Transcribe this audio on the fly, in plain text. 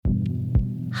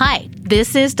Hi,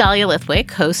 this is Dahlia Lithwick,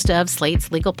 host of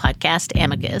Slate's legal podcast,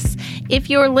 Amicus. If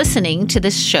you're listening to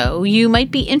this show, you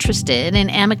might be interested in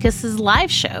Amicus's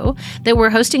live show that we're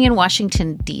hosting in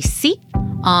Washington, D.C.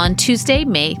 on Tuesday,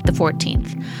 May the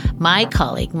 14th. My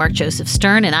colleague, Mark Joseph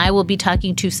Stern, and I will be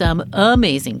talking to some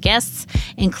amazing guests,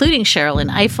 including Sherrilyn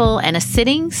Ifill and a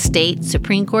sitting state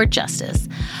Supreme Court justice,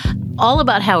 all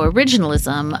about how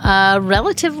originalism, a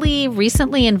relatively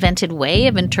recently invented way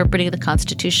of interpreting the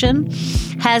Constitution,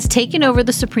 has taken over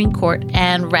the Supreme Court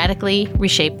and radically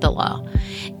reshaped the law.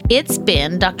 It's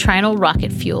been doctrinal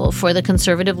rocket fuel for the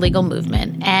conservative legal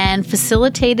movement and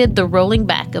facilitated the rolling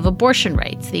back of abortion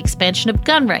rights, the expansion of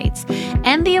gun rights,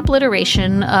 and the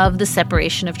obliteration of the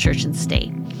separation of church and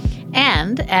state.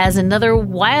 And as another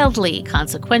wildly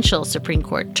consequential Supreme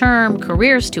Court term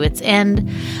careers to its end,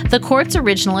 the court's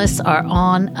originalists are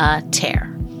on a tear.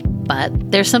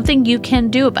 But there's something you can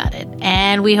do about it,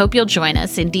 and we hope you'll join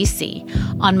us in D.C.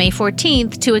 on May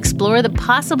 14th to explore the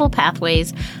possible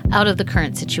pathways out of the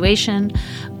current situation.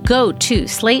 Go to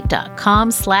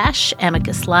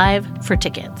slate.com/Amicus Live for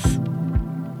tickets.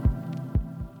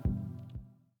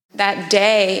 That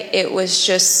day, it was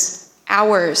just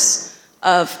hours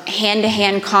of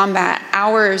hand-to-hand combat,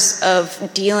 hours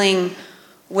of dealing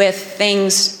with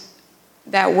things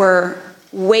that were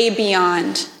way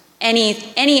beyond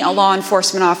any law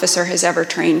enforcement officer has ever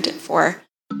trained for.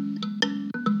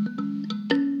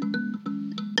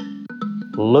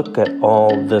 Look at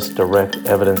all this direct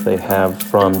evidence they have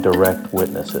from direct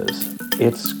witnesses.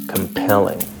 It's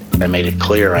compelling. I made it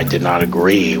clear I did not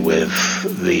agree with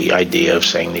the idea of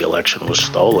saying the election was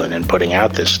stolen and putting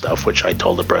out this stuff, which I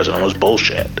told the president was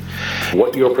bullshit.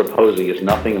 What you're proposing is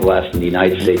nothing less than the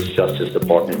United States Justice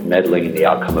Department meddling in the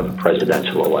outcome of a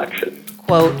presidential election.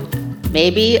 Quote,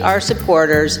 maybe our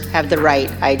supporters have the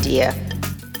right idea.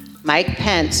 Mike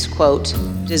Pence, quote,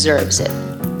 deserves it.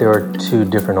 There are two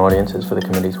different audiences for the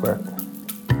committee's work.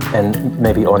 And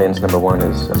maybe audience number one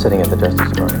is sitting at the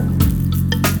Justice Department.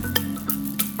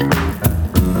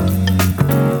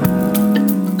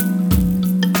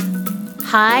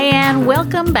 Hi, and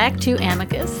welcome back to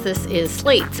Amicus. This is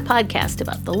Slate's podcast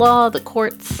about the law, the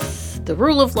courts, the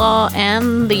rule of law,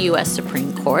 and the U.S.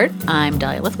 Supreme Court. I'm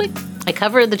Dahlia Lithwick. I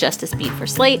cover the Justice Beat for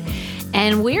Slate,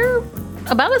 and we're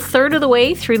about a third of the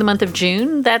way through the month of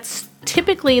June. That's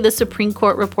typically the Supreme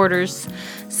Court reporters'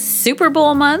 Super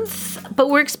Bowl month, but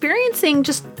we're experiencing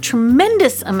just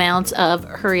tremendous amounts of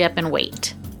hurry up and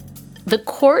wait. The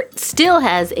court still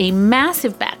has a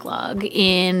massive backlog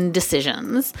in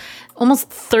decisions, almost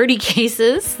 30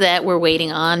 cases that we're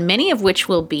waiting on, many of which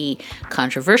will be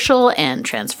controversial and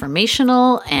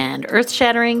transformational and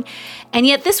earth-shattering. And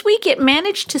yet this week it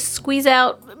managed to squeeze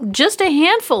out just a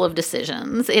handful of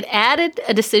decisions. It added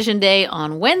a decision day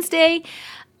on Wednesday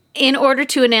in order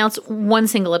to announce one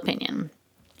single opinion.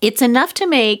 It's enough to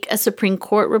make a Supreme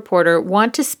Court reporter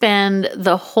want to spend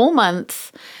the whole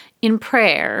month in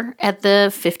prayer at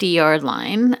the 50-yard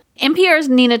line. NPR's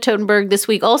Nina Totenberg this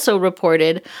week also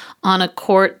reported on a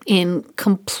court in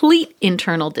complete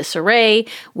internal disarray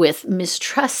with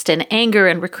mistrust and anger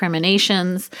and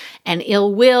recriminations and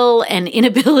ill will and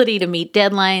inability to meet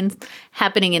deadlines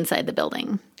happening inside the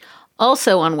building.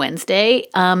 Also on Wednesday,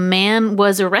 a man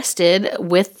was arrested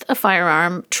with a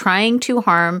firearm trying to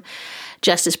harm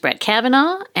Justice Brett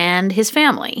Kavanaugh and his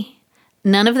family.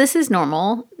 None of this is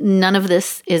normal. None of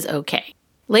this is okay.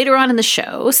 Later on in the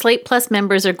show, Slate Plus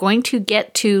members are going to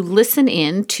get to listen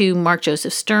in to Mark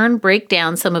Joseph Stern break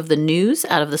down some of the news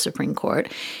out of the Supreme Court,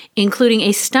 including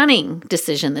a stunning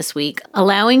decision this week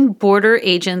allowing border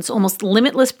agents almost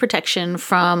limitless protection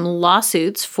from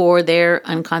lawsuits for their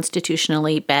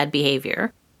unconstitutionally bad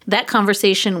behavior. That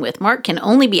conversation with Mark can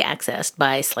only be accessed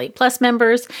by Slate Plus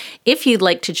members. If you'd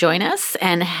like to join us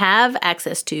and have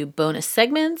access to bonus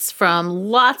segments from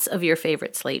lots of your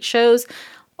favorite Slate shows,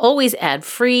 always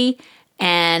ad-free,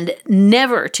 and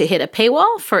never to hit a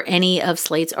paywall for any of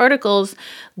Slate's articles,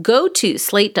 go to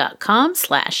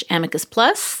slate.com/Amicus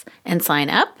Plus and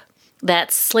sign up.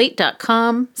 That's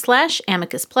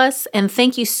slate.com/Amicus Plus. And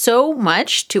thank you so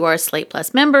much to our Slate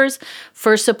Plus members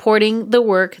for supporting the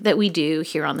work that we do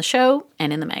here on the show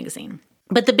and in the magazine.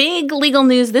 But the big legal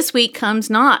news this week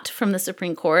comes not from the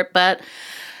Supreme Court, but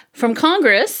from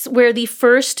Congress, where the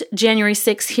first January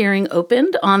 6th hearing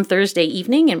opened on Thursday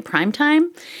evening in primetime.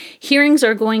 Hearings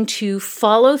are going to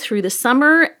follow through the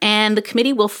summer, and the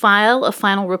committee will file a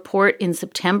final report in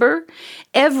September.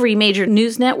 Every major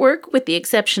news network, with the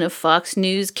exception of Fox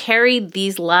News, carried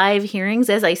these live hearings,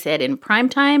 as I said, in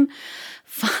primetime.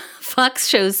 Fox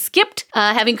shows skipped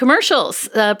having commercials,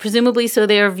 presumably so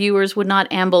their viewers would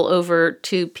not amble over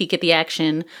to peek at the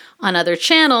action on other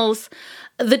channels.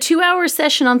 The 2-hour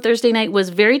session on Thursday night was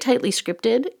very tightly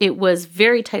scripted. It was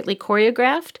very tightly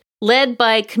choreographed, led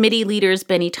by committee leaders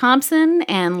Benny Thompson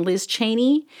and Liz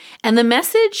Cheney. And the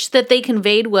message that they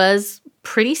conveyed was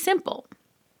pretty simple.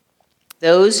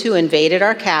 Those who invaded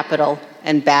our Capitol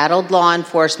and battled law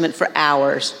enforcement for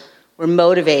hours were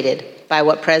motivated by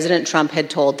what President Trump had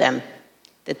told them,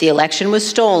 that the election was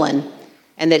stolen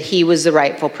and that he was the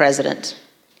rightful president.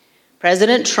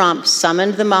 President Trump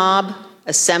summoned the mob,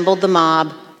 assembled the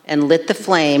mob, and lit the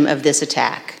flame of this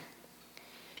attack.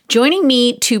 Joining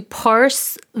me to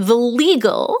parse the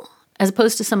legal, as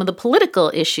opposed to some of the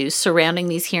political issues surrounding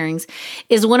these hearings,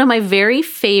 is one of my very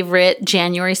favorite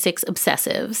January 6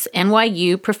 obsessives,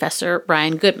 NYU professor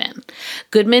Ryan Goodman.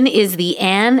 Goodman is the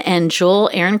Anne and Joel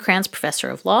Ehrenkrantz Professor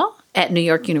of Law at New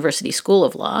York University School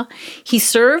of Law. He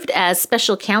served as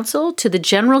special counsel to the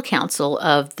General Counsel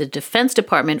of the Defense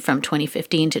Department from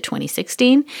 2015 to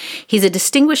 2016. He's a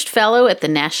distinguished fellow at the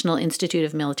National Institute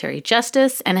of Military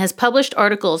Justice and has published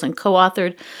articles and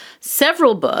co-authored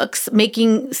several books,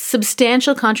 making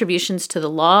substantial contributions to the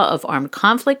law of armed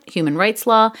conflict, human rights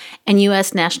law, and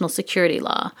U.S. national security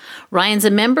law. Ryan's a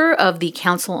member of the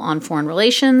Council on Foreign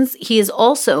Relations. He is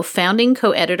also founding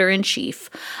co-editor-in-chief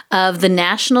of the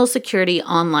National Security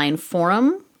Online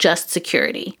Forum, Just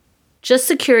Security. Just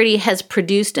Security has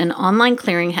produced an online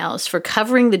clearinghouse for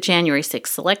covering the January 6th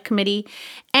Select Committee,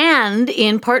 and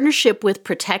in partnership with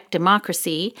Protect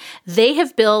Democracy, they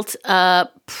have built a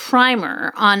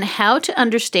primer on how to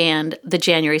understand the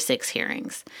January 6th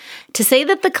hearings. To say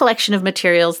that the collection of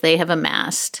materials they have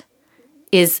amassed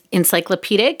is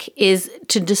encyclopedic is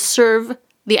to deserve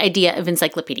the idea of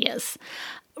encyclopedias.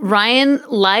 Ryan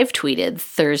live tweeted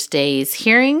Thursday's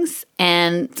hearings,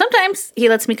 and sometimes he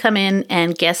lets me come in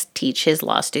and guest teach his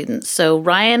law students. So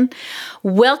Ryan,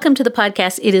 welcome to the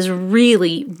podcast. It is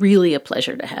really, really a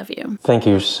pleasure to have you. Thank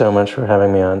you so much for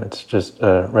having me on. It's just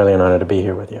really an honor to be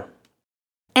here with you.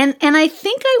 And I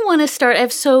think I want to start, I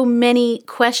have so many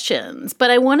questions,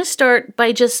 but I want to start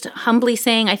by just humbly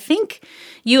saying I think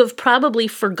you have probably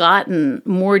forgotten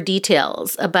more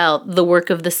details about the work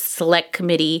of the Select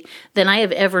Committee than I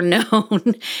have ever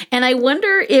known. And I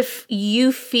wonder if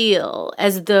you feel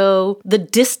as though the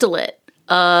distillate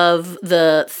of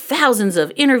the thousands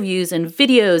of interviews and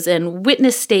videos and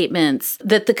witness statements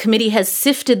that the committee has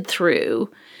sifted through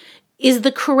is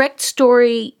the correct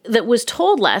story that was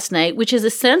told last night, which is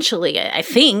essentially, I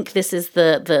think this is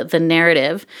the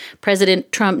narrative.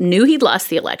 President Trump knew he'd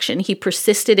lost the election. He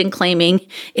persisted in claiming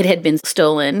it had been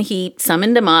stolen. He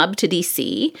summoned a mob to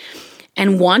D.C.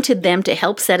 and wanted them to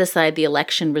help set aside the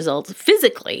election results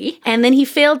physically. And then he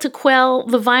failed to quell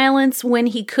the violence when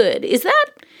he could. Is that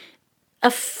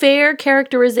a fair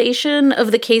characterization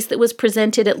of the case that was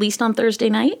presented, at least on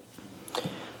Thursday night?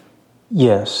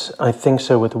 Yes, I think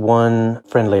so, with one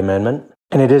friendly amendment.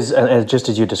 And it is, just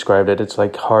as you described it, it's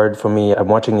like hard for me. I'm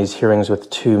watching these hearings with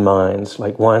two minds.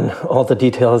 Like one, all the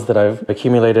details that I've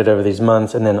accumulated over these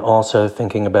months, and then also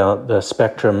thinking about the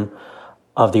spectrum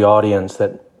of the audience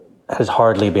that has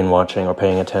hardly been watching or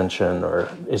paying attention or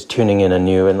is tuning in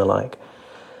anew and the like.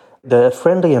 The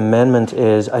friendly amendment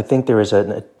is, I think there is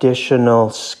an additional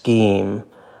scheme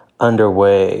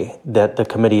underway that the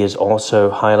committee is also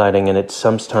highlighting, and it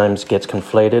sometimes gets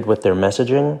conflated with their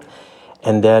messaging,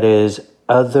 and that is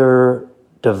other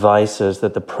devices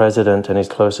that the president and his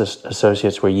closest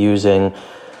associates were using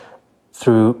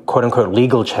through quote-unquote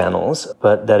legal channels,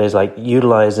 but that is like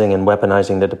utilizing and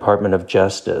weaponizing the Department of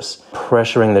Justice,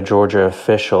 pressuring the Georgia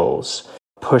officials,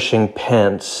 pushing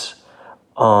Pence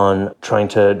on trying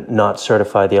to not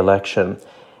certify the election.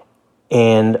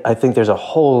 And I think there's a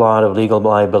whole lot of legal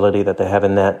liability that they have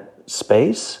in that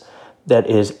space that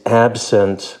is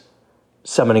absent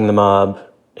summoning the mob,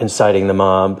 inciting the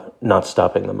mob, not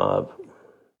stopping the mob.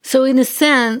 So in a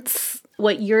sense,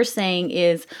 what you're saying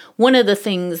is one of the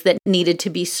things that needed to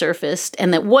be surfaced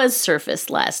and that was surfaced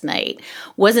last night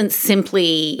wasn't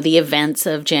simply the events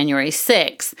of January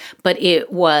 6th, but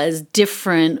it was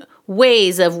different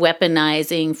ways of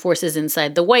weaponizing forces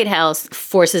inside the White House,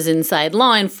 forces inside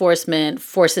law enforcement,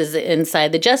 forces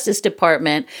inside the Justice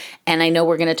Department. And I know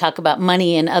we're going to talk about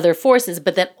money and other forces,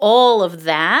 but that all of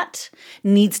that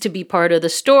needs to be part of the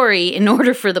story in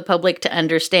order for the public to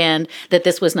understand that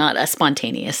this was not a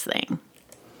spontaneous thing.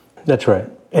 That's right.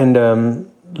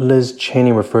 And Liz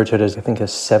Cheney referred to it as, I think, a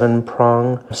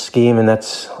 7-prong scheme, and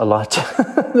that's a lot.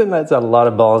 That's a lot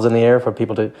of balls in the air for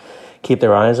people to keep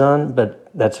their eyes on. But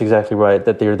That's exactly right,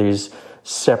 that there are these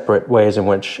separate ways in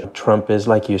which Trump is,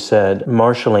 like you said,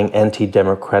 marshaling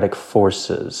anti-democratic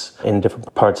forces in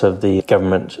different parts of the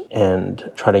government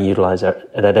and trying to utilize it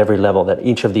at every level, that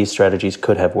each of these strategies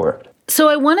could have worked. So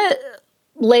I want to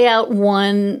lay out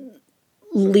one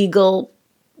legal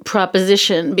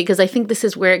proposition, because I think this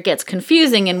is where it gets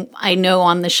confusing. And I know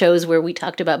on the shows where we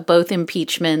talked about both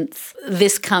impeachments,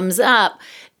 this comes up.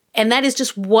 And that is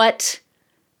just what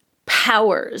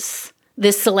powers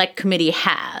this select committee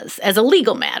has as a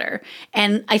legal matter.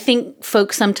 And I think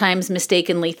folks sometimes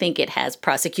mistakenly think it has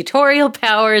prosecutorial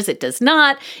powers. It does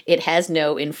not. It has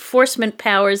no enforcement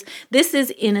powers. This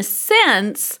is, in a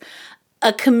sense,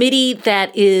 a committee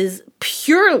that is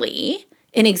purely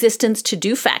in existence to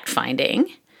do fact-finding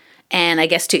and I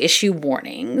guess to issue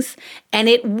warnings. And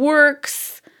it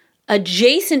works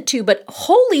adjacent to, but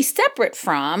wholly separate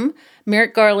from,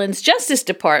 Merrick Garland's Justice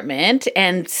Department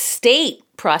and state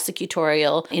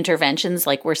prosecutorial interventions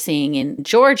like we're seeing in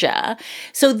Georgia.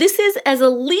 So this is, as a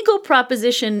legal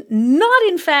proposition, not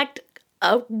in fact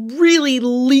a really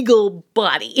legal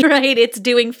body, right? It's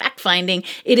doing fact-finding.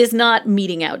 It is not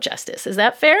meting out justice. Is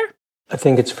that fair? I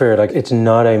think it's fair. Like, it's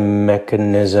not a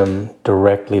mechanism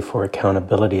directly for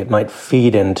accountability. It might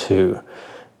feed into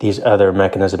these other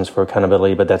mechanisms for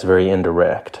accountability, but that's very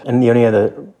indirect. And the only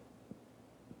other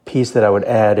piece that I would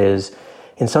add is,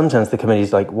 in some sense, the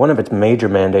committee's like, one of its major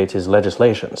mandates is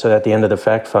legislation. So at the end of the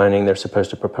fact-finding, they're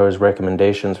supposed to propose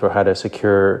recommendations for how to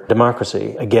secure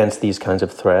democracy against these kinds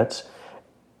of threats.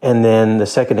 And then the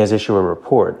second is issue a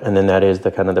report. And then that is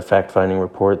the kind of the fact-finding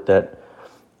report that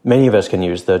many of us can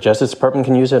use. The Justice Department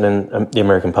can use it, and the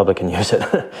American public can use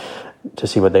it to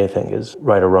see what they think is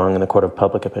right or wrong in the court of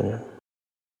public opinion.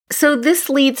 So this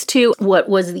leads to what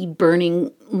was the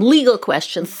burning legal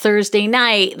question Thursday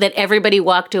night that everybody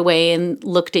walked away and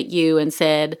looked at you and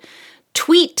said,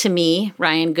 tweet to me,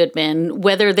 Ryan Goodman,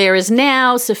 whether there is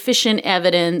now sufficient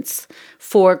evidence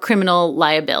for criminal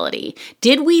liability.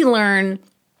 Did we learn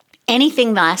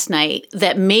anything last night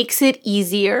that makes it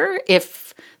easier,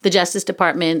 if the Justice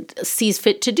Department sees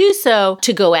fit to do so,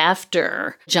 to go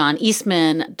after John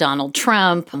Eastman, Donald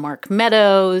Trump, Mark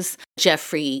Meadows,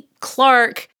 Jeffrey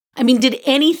Clark? I mean, did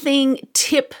anything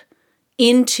tip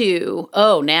into,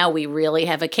 oh, now we really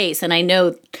have a case? And I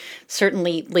know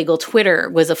certainly legal Twitter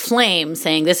was aflame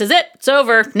saying, this is it, it's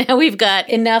over, now we've got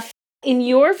enough. In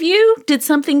your view, did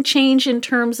something change in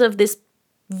terms of this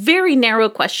very narrow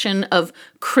question of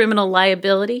criminal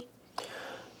liability?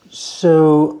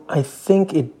 So I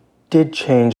think it did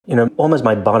change. Almost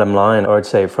my bottom line, I would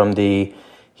say, from the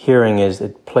hearing is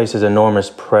it places enormous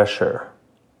pressure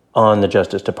on the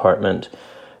Justice Department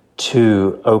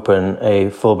to open a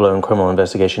full-blown criminal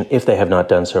investigation if they have not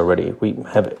done so already.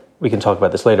 We can talk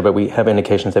about this later, but we have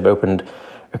indications they've opened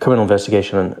a criminal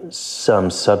investigation on some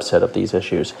subset of these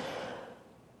issues.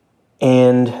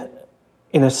 And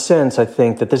in a sense, I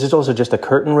think that this is also just a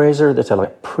curtain raiser. That's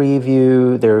a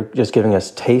preview. They're just giving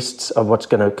us tastes of what's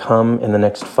going to come in the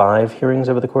next 5 hearings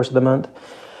over the course of the month.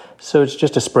 So it's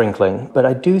just a sprinkling. But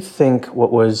I do think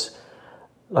what was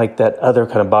like that other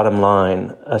kind of bottom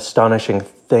line, astonishing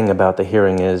thing about the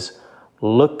hearing is,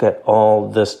 look at all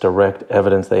this direct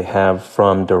evidence they have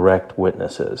from direct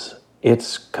witnesses.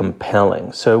 It's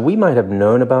compelling. So we might have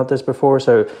known about this before.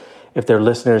 So if there are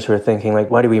listeners who are thinking,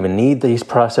 why do we even need these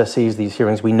processes, these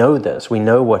hearings? We know this. We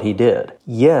know what he did.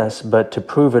 Yes, but to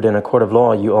prove it in a court of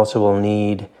law, you also will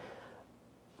need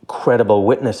credible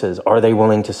witnesses. Are they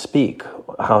willing to speak?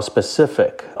 How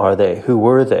specific are they? Who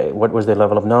were they? What was their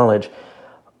level of knowledge?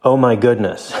 Oh my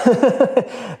goodness.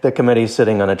 The committee is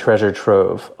sitting on a treasure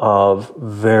trove of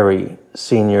very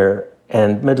senior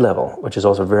and mid-level, which is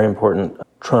also very important,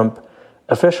 Trump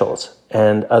officials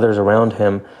and others around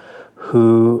him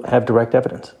who have direct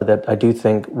evidence that I do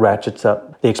think ratchets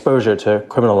up the exposure to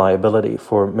criminal liability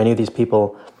for many of these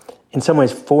people. In some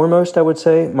ways, foremost, I would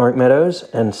say, Mark Meadows,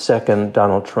 and second,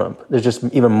 Donald Trump. There's just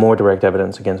even more direct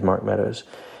evidence against Mark Meadows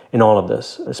in all of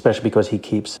this, especially because he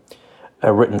keeps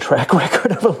a written track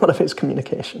record of a lot of his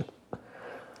communication.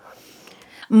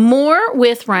 More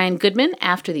with Ryan Goodman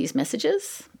after these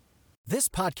messages. This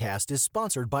podcast is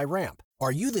sponsored by Ramp.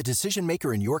 Are you the decision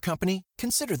maker in your company?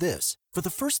 Consider this. For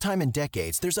the first time in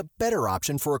decades, there's a better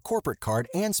option for a corporate card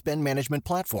and spend management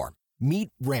platform. Meet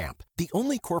Ramp, the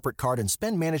only corporate card and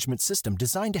spend management system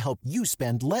designed to help you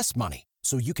spend less money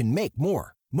so you can make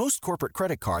more. Most corporate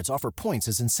credit cards offer points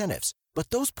as incentives, but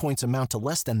those points amount to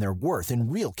less than their worth in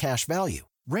real cash value.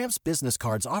 Ramp's business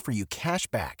cards offer you cash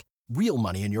back, real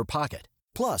money in your pocket.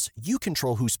 Plus, you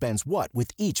control who spends what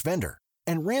with each vendor.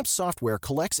 And Ramp software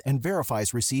collects and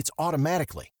verifies receipts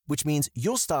automatically, which means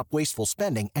you'll stop wasteful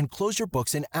spending and close your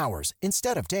books in hours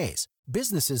instead of days.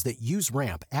 Businesses that use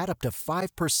Ramp add up to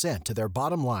 5% to their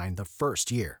bottom line the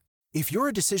first year. If you're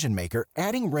a decision maker,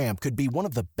 adding Ramp could be one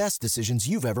of the best decisions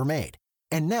you've ever made.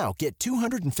 And now get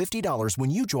 $250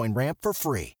 when you join Ramp for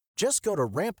free. Just go to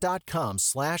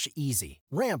ramp.com/easy.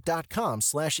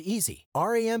 Ramp.com/easy.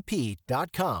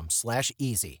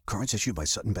 RAMP.com/easy. Cards issued by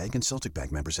Sutton Bank and Celtic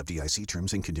Bank, members of FDIC.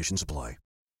 Terms and conditions apply.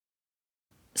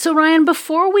 So, Ryan,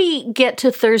 before we get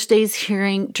to Thursday's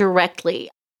hearing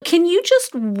directly, can you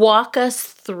just walk us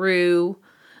through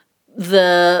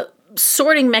the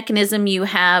sorting mechanism you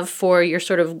have for your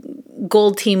sort of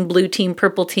gold team, blue team,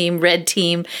 purple team, red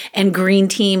team, and green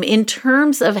team in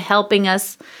terms of helping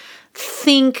us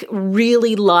think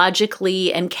really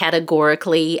logically and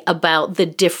categorically about the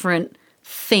different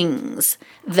things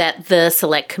that the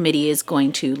Select Committee is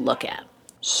going to look at?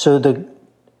 So the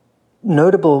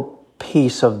notable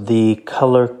piece of the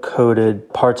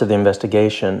color-coded parts of the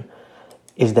investigation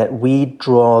is that we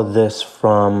draw this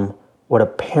from what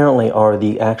apparently are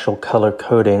the actual color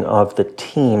coding of the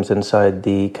teams inside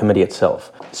the committee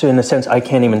itself. So in a sense, I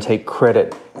can't even take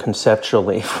credit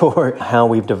conceptually for how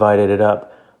we've divided it up.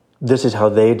 This is how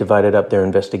they divided up their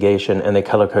investigation, and they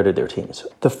color-coded their teams.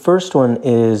 The first one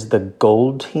is the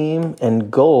gold team, and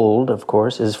gold, of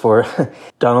course, is for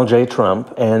Donald J.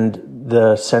 Trump and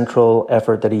the central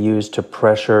effort that he used to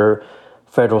pressure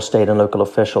federal, state, and local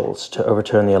officials to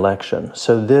overturn the election.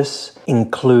 So this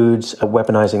includes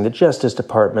weaponizing the Justice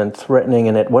Department, threatening,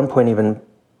 and at one point even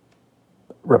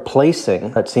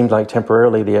replacing, it seemed like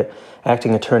temporarily, the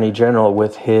acting Attorney General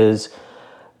with his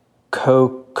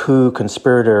co-coup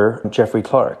conspirator, Jeffrey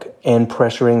Clark, and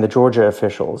pressuring the Georgia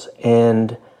officials.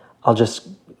 And I'll just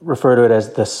refer to it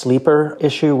as the sleeper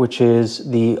issue, which is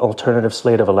the alternative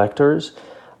slate of electors.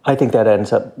 I think that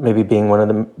ends up maybe being one of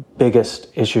the biggest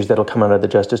issues that'll come out of the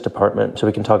Justice Department. So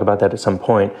we can talk about that at some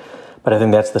point. But I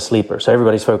think that's the sleeper. So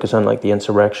everybody's focused on like the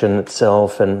insurrection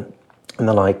itself and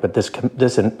the like. But this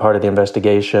part of the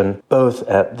investigation, both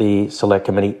at the Select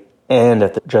Committee and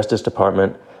at the Justice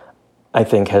Department, I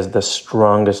think has the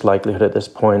strongest likelihood at this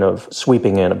point of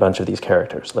sweeping in a bunch of these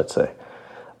characters, let's say.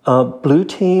 Blue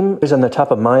team is on the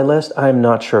top of my list. I'm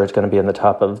not sure it's going to be on the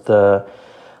top of the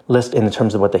list in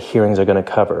terms of what the hearings are going to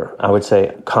cover. I would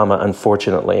say,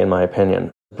 unfortunately, in my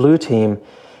opinion. Blue team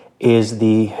is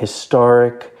the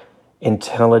historic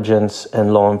intelligence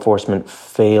and law enforcement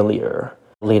failure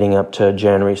leading up to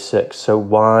January 6th. So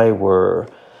why were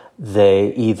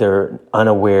they either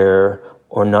unaware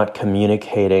or not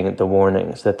communicating the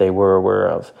warnings that they were aware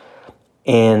of?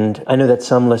 And I know that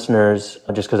some listeners,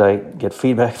 just because I get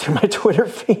feedback through my Twitter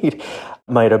feed,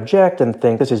 might object and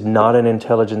think this is not an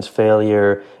intelligence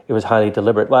failure. It was highly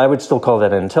deliberate. Well, I would still call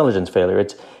that an intelligence failure.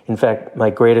 It's, in fact, my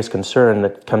greatest concern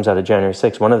that comes out of January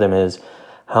 6th. One of them is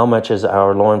how much is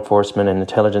our law enforcement and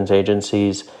intelligence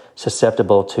agencies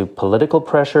susceptible to political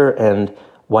pressure and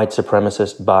white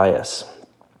supremacist bias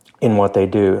in what they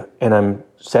do. And I'm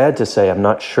sad to say I'm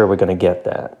not sure we're going to get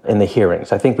that in the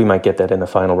hearings. I think we might get that in the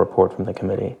final report from the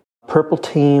committee. Purple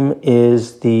team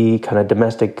is the kind of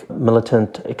domestic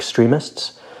militant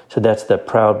extremists. So that's the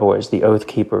Proud Boys, the Oath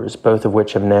Keepers, both of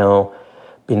which have now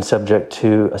been subject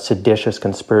to seditious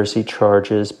conspiracy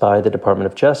charges by the Department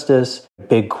of Justice.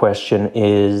 Big question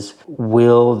is,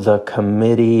 will the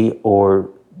committee or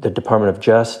the Department of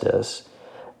Justice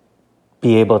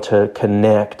be able to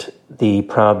connect the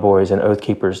Proud Boys and Oath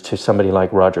Keepers to somebody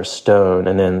like Roger Stone,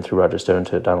 and then through Roger Stone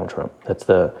to Donald Trump? That's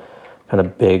the kind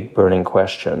of big burning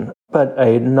question. But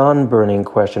a non-burning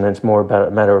question, and it's more about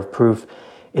a matter of proof,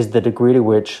 is the degree to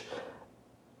which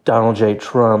Donald J.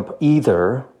 Trump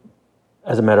either,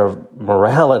 as a matter of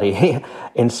morality,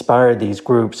 inspired these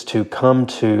groups to come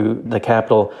to the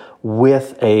Capitol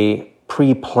with a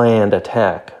pre-planned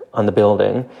attack on the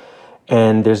building.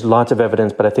 And there's lots of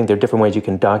evidence, but I think there are different ways you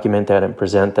can document that and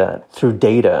present that through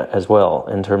data as well,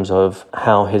 in terms of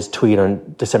how his tweet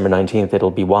on December 19th, "It'll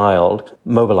be wild,"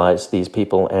 mobilized these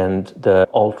people and the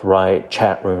alt-right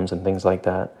chat rooms and things like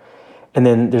that. And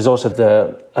then there's also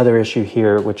the other issue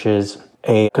here, which is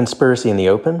a conspiracy in the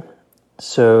open.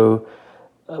 So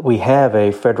we have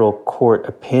a federal court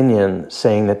opinion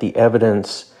saying that the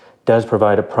evidence does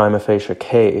provide a prima facie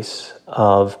case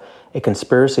of a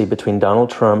conspiracy between Donald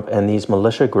Trump and these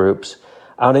militia groups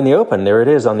out in the open. There it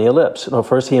is on the ellipse. Well,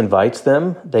 first he invites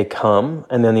them, they come,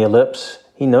 and then the ellipse,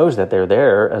 he knows that they're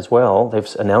there as well.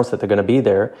 They've announced that they're going to be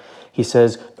there. He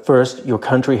says, first, your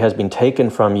country has been taken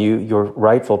from you. Your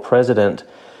rightful president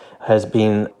has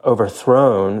been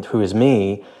overthrown, who is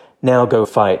me. Now go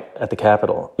fight at the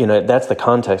Capitol. You know, that's the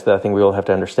context that I think we all have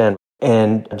to understand.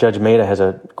 And Judge Maida has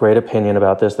a great opinion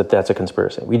about this, that that's a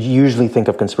conspiracy. We usually think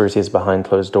of conspiracies behind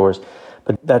closed doors,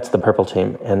 but that's the purple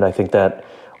team, and I think that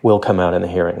will come out in the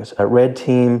hearings. Red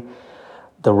team,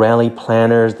 the rally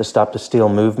planners, the Stop the Steal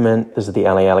movement, this is the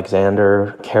Ali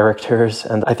Alexander characters,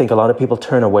 and I think a lot of people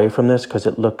turn away from this because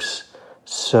it looks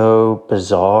so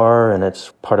bizarre and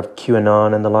it's part of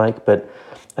QAnon and the like, but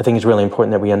I think it's really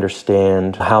important that we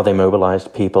understand how they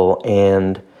mobilized people,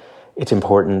 and it's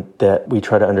important that we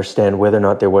try to understand whether or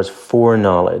not there was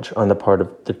foreknowledge on the part of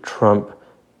the Trump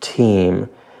team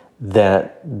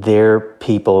that their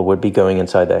people would be going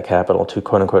inside that Capitol to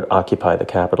quote-unquote occupy the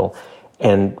Capitol.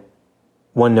 And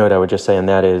one note I would just say on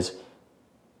that is,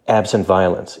 absent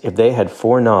violence, if they had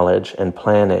foreknowledge and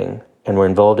planning and were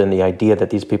involved in the idea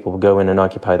that these people would go in and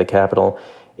occupy the Capitol,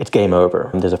 it's game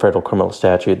over. There's a federal criminal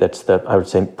statute that's I would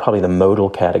say, probably the modal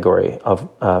category of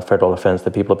federal offense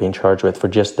that people are being charged with for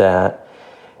just that.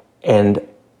 And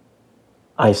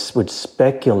I would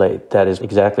speculate that is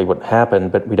exactly what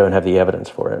happened, but we don't have the evidence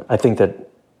for it. I think that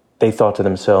they thought to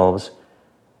themselves,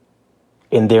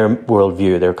 in their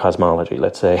worldview, their cosmology,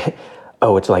 let's say,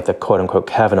 oh, it's like the quote-unquote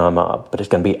Kavanaugh mob, but it's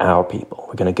going to be our people.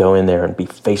 We're going to go in there and be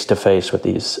face-to-face with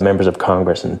these members of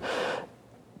Congress and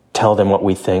tell them what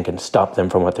we think and stop them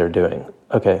from what they're doing.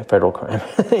 Okay, federal crime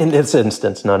in this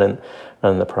instance, not in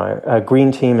the prior.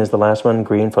 Green team is the last one,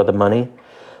 green for the money.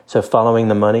 So following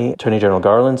the money, Attorney General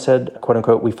Garland said, quote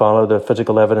unquote, we follow the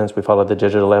physical evidence, we follow the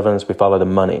digital evidence, we follow the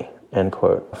money, end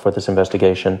quote, for this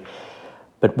investigation.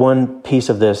 But one piece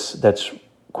of this that's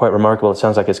quite remarkable, it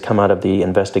sounds like it's come out of the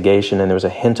investigation, and there was a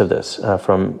hint of this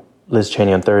from Liz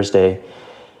Cheney on Thursday,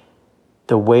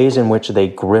 the ways in which they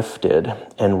grifted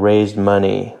and raised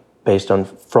money based on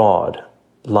fraud,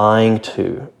 lying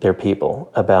to their people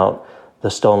about the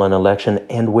stolen election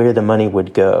and where the money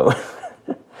would go.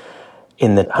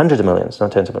 In the hundreds of millions,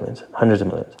 not tens of millions, hundreds of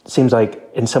millions. It seems like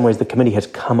in some ways the committee has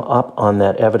come up on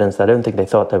that evidence. I don't think they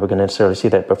thought they were going to necessarily see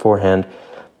that beforehand.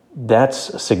 That's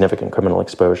a significant criminal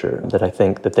exposure that I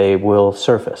think that they will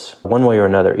surface one way or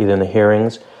another, either in the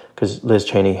hearings, because Liz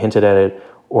Cheney hinted at it,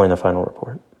 or in the final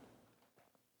report.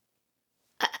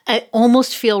 I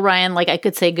almost feel, Ryan, like I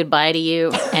could say goodbye to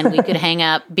you and we could hang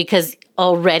up, because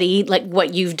already, like,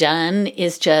 what you've done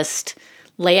is just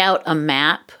lay out a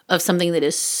map of something that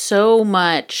is so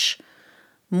much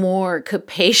more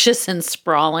capacious and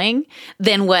sprawling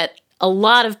than what a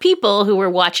lot of people who were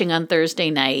watching on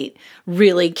Thursday night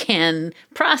really can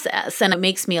process. And it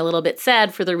makes me a little bit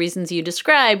sad, for the reasons you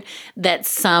described, that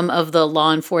some of the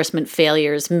law enforcement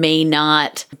failures may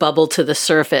not bubble to the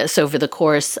surface over the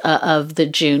course of the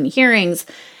June hearings.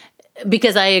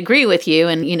 Because I agree with you,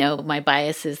 and, you know, my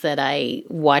bias is that I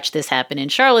watched this happen in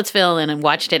Charlottesville and I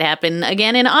watched it happen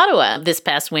again in Ottawa this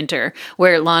past winter,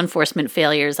 where law enforcement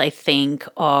failures, I think,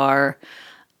 are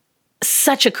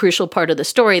such a crucial part of the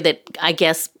story that I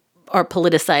guess are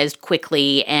politicized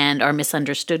quickly and are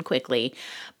misunderstood quickly.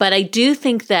 But I do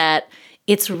think that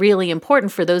it's really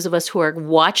important for those of us who are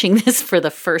watching this for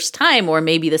the first time, or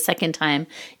maybe the second time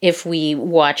if we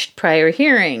watched prior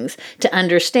hearings, to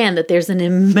understand that there's an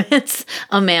immense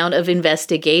amount of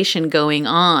investigation going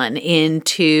on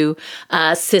into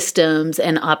systems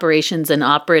and operations and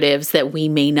operatives that we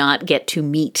may not get to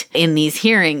meet in these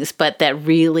hearings, but that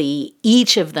really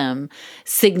each of them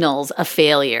signals a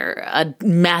failure, a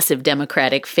massive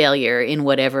democratic failure in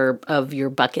whatever of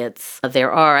your buckets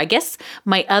there are. I guess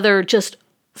my other just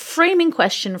framing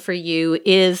question for you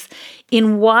is,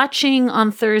 in watching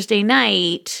on Thursday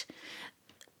night,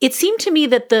 it seemed to me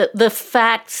that the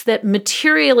facts that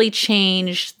materially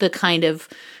changed the kind of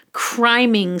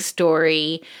criming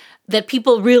story that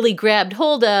people really grabbed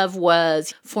hold of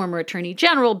was former Attorney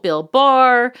General Bill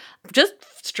Barr just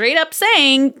straight up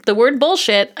saying the word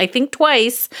bullshit, I think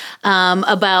twice,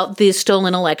 about the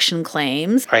stolen election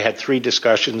claims. I had 3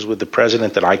 discussions with the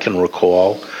president that I can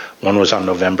recall. One was on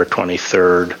November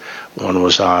 23rd, one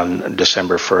was on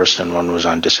December 1st, and one was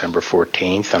on December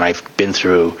 14th. And I've been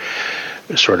through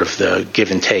sort of the give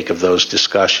and take of those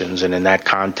discussions. And in that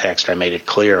context, I made it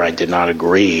clear I did not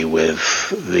agree with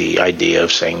the idea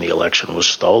of saying the election was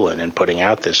stolen and putting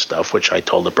out this stuff, which I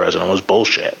told the president was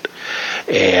bullshit.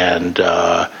 And,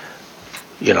 I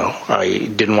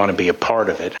didn't want to be a part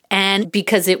of it. And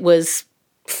because it was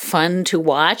fun to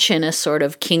watch in a sort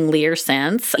of King Lear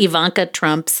sense, Ivanka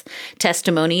Trump's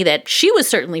testimony that she was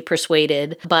certainly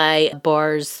persuaded by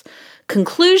Barr's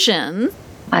conclusion.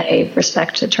 I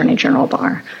respect Attorney General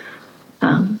Barr.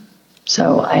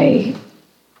 So I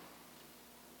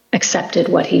accepted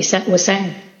what he was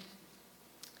saying.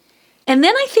 And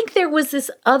then I think there was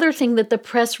this other thing that the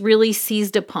press really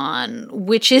seized upon,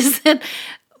 which is that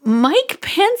Mike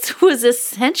Pence was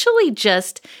essentially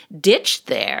just ditched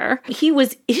there. He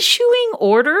was issuing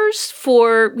orders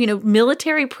for,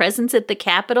 military presence at the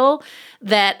Capitol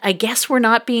that I guess were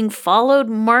not being followed.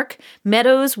 Mark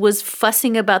Meadows was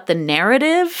fussing about the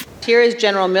narrative. Here is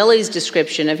General Milley's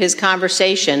description of his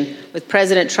conversation with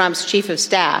President Trump's chief of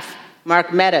staff,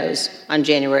 Mark Meadows, on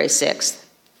January 6th.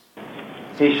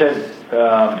 He said,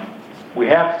 we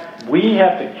have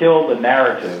to kill the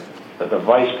narrative that the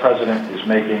vice president is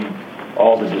making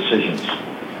all the decisions.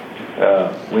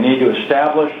 We need to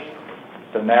establish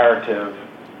the narrative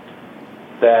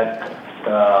that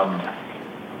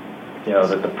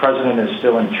that the president is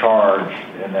still in charge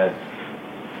and that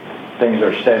things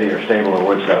are steady or stable or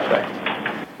what's that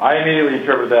thing. I immediately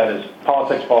interpret that as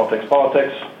politics.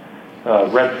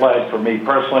 Red flag for me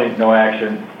personally, no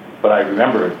action, but I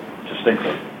remember it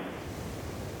distinctly.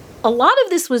 A lot of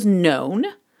this was known.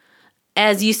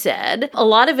 As you said, a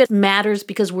lot of it matters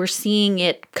because we're seeing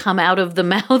it come out of the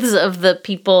mouths of the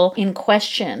people in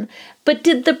question. But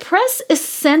did the press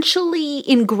essentially,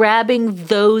 in grabbing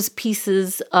those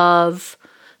pieces of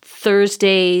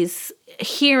Thursday's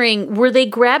hearing, were they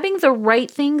grabbing the right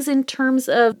things in terms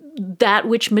of that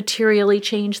which materially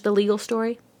changed the legal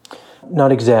story?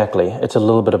 Not exactly. It's a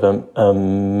little bit of a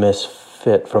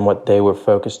misfit from what they were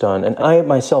focused on. And I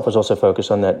myself was also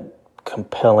focused on that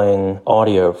compelling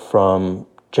audio from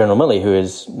General Milley, who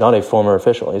is not a former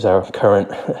official. He's our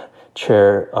current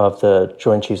chair of the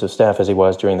Joint Chiefs of Staff, as he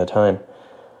was during the time.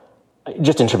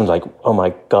 Just in terms of like, oh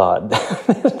my God,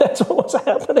 that's what was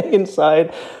happening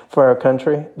inside for our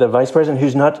country. The vice president,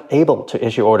 who's not able to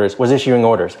issue orders, was issuing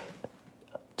orders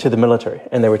to the military,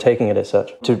 and they were taking it as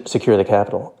such to secure the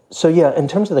Capitol. So yeah, in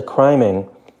terms of the criming,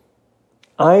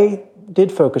 I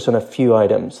did focus on a few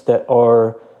items that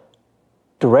are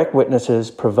direct witnesses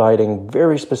providing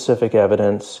very specific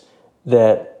evidence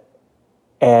that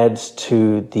adds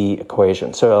to the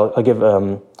equation. So I'll give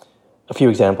a few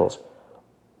examples.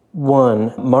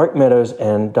 One, Mark Meadows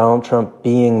and Donald Trump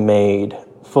being made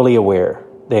fully aware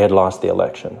they had lost the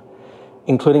election,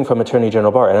 including from Attorney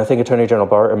General Barr. And I think Attorney General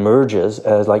Barr emerges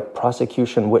as like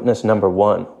prosecution witness number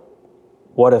one.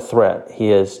 What a threat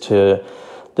he is to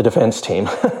the defense team.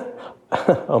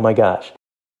 Oh my gosh.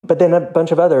 But then a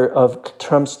bunch of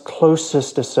Trump's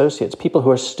closest associates, people who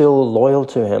are still loyal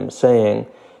to him, saying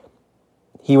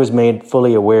he was made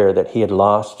fully aware that he had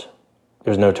lost. There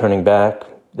was no turning back.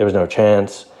 There was no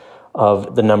chance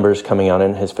of the numbers coming out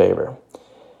in his favor.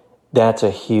 That's a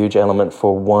huge element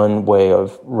for one way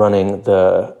of running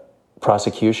the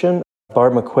prosecution.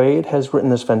 Barb McQuaid has written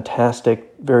this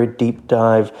fantastic, very deep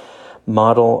dive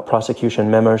model prosecution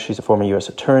memo. She's a former U.S.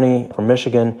 attorney from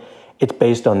Michigan. It's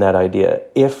based on that idea.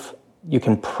 If you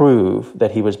can prove that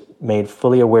he was made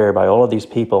fully aware by all of these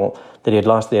people that he had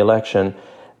lost the election,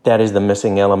 that is the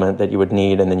missing element that you would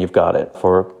need, and then you've got it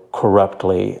for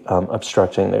corruptly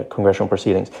obstructing the congressional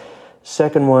proceedings.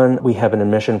 Second one, we have an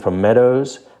admission from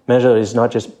Meadows. Meadows is not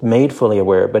just made fully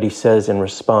aware, but he says in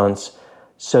response,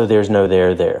 so there's no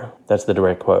there. That's the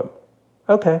direct quote.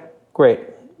 Okay, great.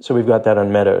 So we've got that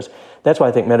on Meadows. That's why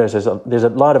I think Meadows there's a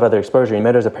lot of other exposure.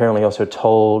 Meadows apparently also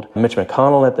told Mitch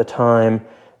McConnell at the time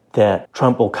that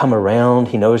Trump will come around.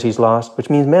 He knows he's lost, which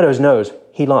means Meadows knows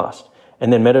he lost.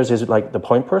 And then Meadows is like the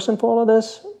point person for all of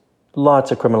this. Lots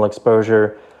of criminal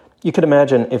exposure. You could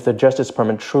imagine if the Justice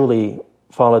Department truly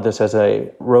followed this as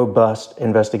a robust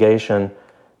investigation,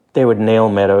 they would nail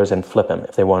Meadows and flip him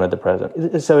if they wanted the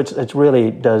president. So it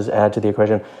really does add to the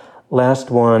equation.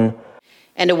 Last one.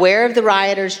 And aware of the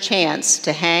rioters' chance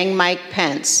to hang Mike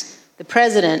Pence, the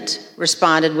president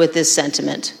responded with this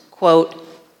sentiment, quote,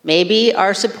 maybe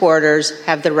our supporters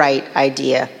have the right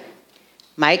idea.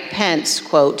 Mike Pence,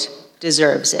 quote,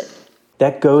 deserves it.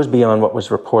 That goes beyond what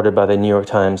was reported by the New York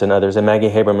Times and others. And Maggie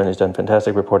Haberman, who's done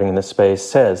fantastic reporting in this space,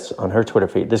 says on her Twitter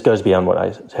feed, this goes beyond what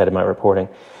I had in my reporting.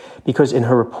 Because in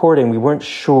her reporting, we weren't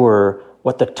sure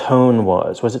what the tone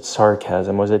was. Was it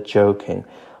sarcasm? Was it joking?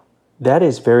 That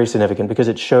is very significant because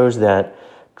it shows that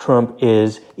Trump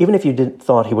is, even if you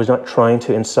thought he was not trying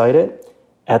to incite it,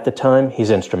 at the time, he's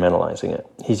instrumentalizing it.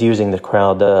 He's using the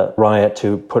crowd, the riot,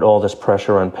 to put all this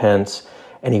pressure on Pence,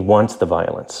 and he wants the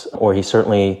violence, or he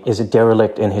certainly is a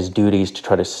derelict in his duties to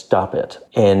try to stop it,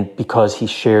 and because he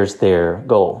shares their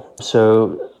goal.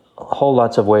 So whole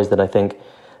lots of ways that I think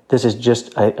this is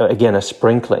just, again, a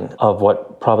sprinkling of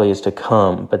what probably is to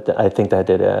come, but I think that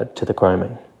did add to the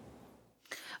criming.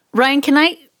 Ryan, can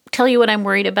I tell you what I'm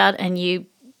worried about and you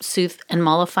soothe and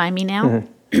mollify me now?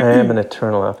 Mm-hmm. I am an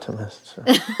eternal optimist. So.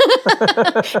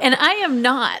 And I am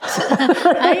not.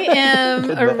 I am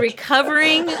a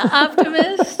recovering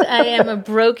optimist. I am a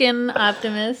broken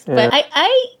optimist. Yeah. But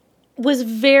I was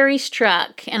very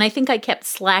struck, and I think I kept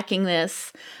slacking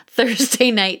this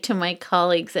Thursday night to my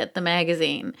colleagues at the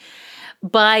magazine,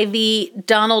 by the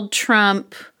Donald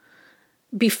Trump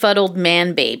befuddled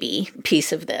man baby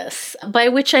piece of this, by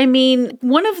which I mean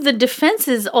one of the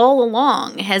defenses all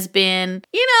along has been,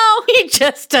 he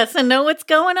just doesn't know what's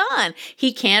going on.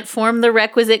 He can't form the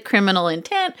requisite criminal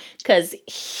intent because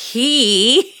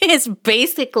he is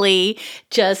basically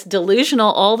just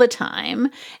delusional all the time.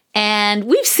 And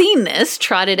we've seen this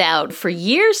trotted out for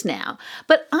years now.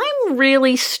 But I'm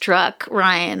really struck,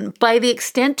 Ryan, by the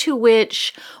extent to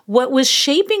which what was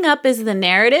shaping up as the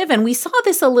narrative, and we saw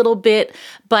this a little bit,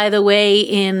 by the way,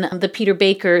 in the Peter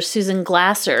Baker, Susan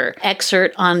Glasser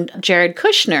excerpt on Jared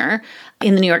Kushner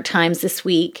in the New York Times this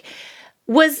week,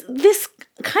 was this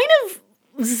kind of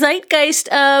zeitgeist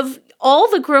of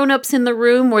all the grown-ups in the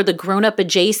room, or the grown-up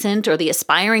adjacent, or the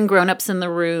aspiring grown-ups in the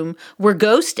room, were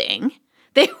ghosting.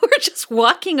 They were just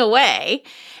walking away.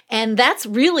 And that's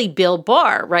really Bill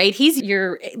Barr, right? He's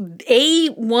your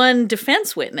A1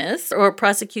 defense witness or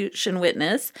prosecution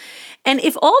witness. And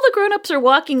if all the grown-ups are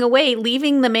walking away,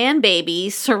 leaving the man baby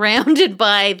surrounded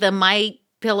by the My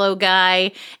Pillow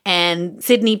guy and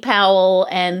Sidney Powell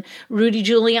and Rudy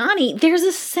Giuliani, there's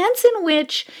a sense in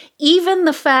which even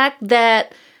the fact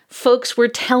that folks were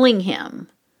telling him,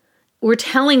 we're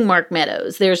telling Mark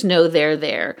Meadows there's no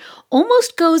there,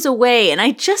 almost goes away. And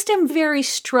I just am very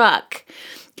struck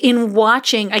in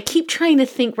watching. I keep trying to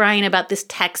think, Ryan, about this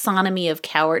taxonomy of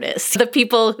cowardice. The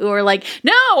people who are like,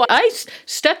 no, I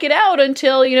stuck it out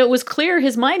until, it was clear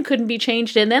his mind couldn't be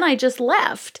changed, and then I just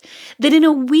left. That in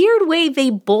a weird way, they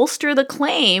bolster the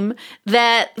claim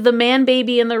that the man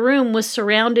baby in the room was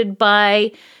surrounded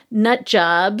by nut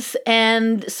jobs,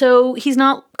 and so he's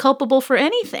not culpable for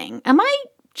anything. Am I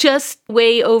just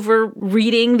way over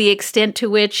reading the extent to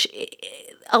which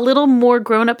a little more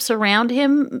grown-ups around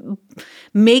him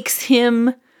makes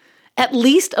him at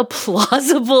least a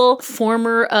plausible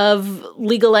former of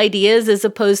legal ideas, as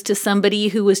opposed to somebody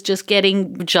who was just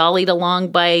getting jollied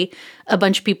along by a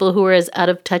bunch of people who were as out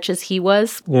of touch as he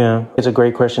was? Yeah, it's a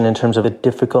great question in terms of the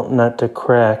difficult nut to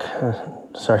crack.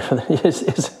 Sorry for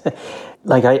that.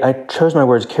 I chose my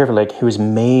words carefully. Like, he was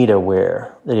made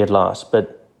aware that he had lost,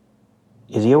 but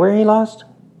is he aware he lost?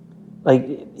 Like,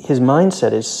 his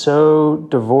mindset is so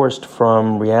divorced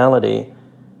from reality.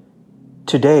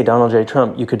 Today, Donald J.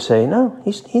 Trump, you could say, no,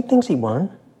 he thinks he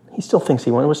won. He still thinks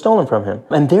he won. It was stolen from him.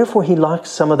 And therefore, he lacks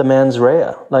some of the mens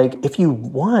rea. Like, if you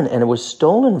won and it was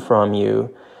stolen from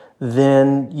you,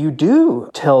 then you do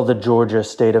tell the Georgia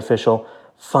state official,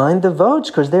 find the votes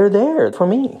because they're there for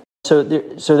me. So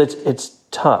it's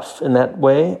tough in that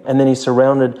way. And then he's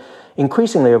surrounded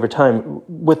increasingly over time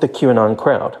with the QAnon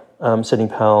crowd, Sidney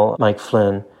Powell, Mike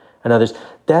Flynn, and others.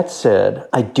 That said,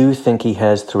 I do think he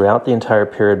has throughout the entire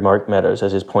period Mark Meadows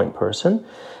as his point person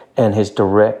and his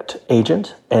direct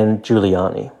agent, and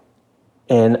Giuliani.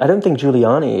 And I don't think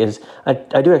Giuliani is, I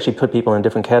do actually put people in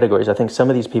different categories. I think some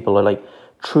of these people are like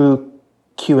true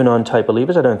QAnon type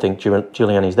believers. I don't think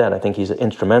Giuliani's that. I think he's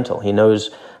instrumental. He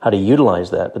knows how to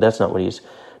utilize that, but that's not what he's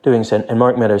doing. And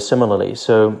Mark Meadows similarly.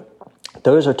 So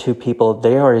those are two people.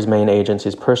 They are his main agents,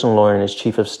 his personal lawyer and his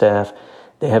chief of staff.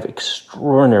 They have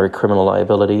extraordinary criminal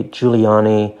liability.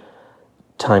 Giuliani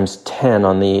times 10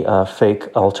 on the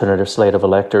fake alternative slate of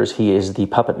electors. He is the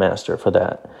puppet master for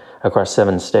that across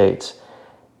 7 states.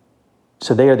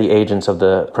 So they are the agents of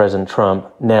the President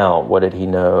Trump. Now, what did he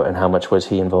know and how much was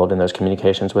he involved in those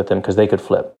communications with them? Because they could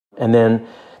flip. And then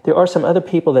there are some other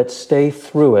people that stay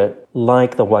through it,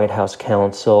 like the White House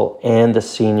counsel and the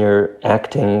senior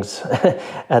actings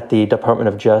at the Department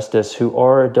of Justice, who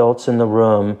are adults in the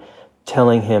room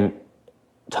telling him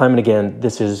time and again,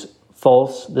 this is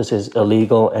false, this is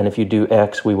illegal, and if you do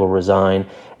X, we will resign.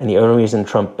 And the only reason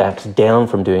Trump backs down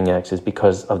from doing X is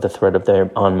because of the threat of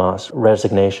their en masse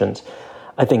resignations.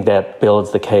 I think that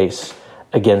builds the case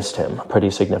against him pretty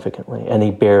significantly, and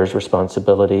he bears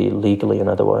responsibility legally and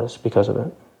otherwise because of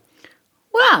it.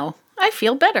 Wow, I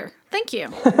feel better. Thank you.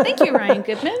 Thank you, Ryan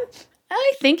Goodman.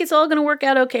 I think it's all going to work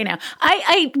out okay now.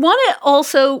 I want to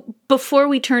also, before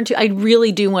we turn to, I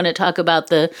really do want to talk about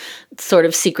the sort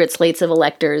of secret slates of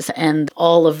electors and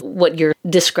all of what you're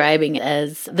describing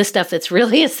as the stuff that's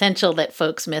really essential that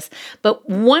folks miss. But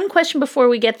one question before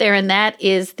we get there, and that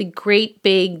is the great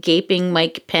big gaping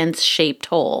Mike Pence shaped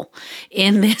hole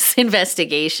in this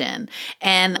investigation.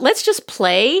 And let's just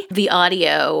play the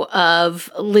audio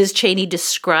of Liz Cheney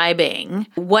describing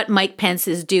what Mike Pence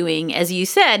is doing. As you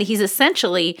said, he's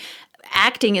essentially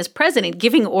acting as president,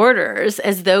 giving orders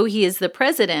as though he is the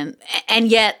president, and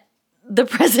yet the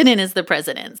president is the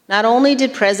president. Not only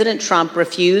did President Trump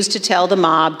refuse to tell the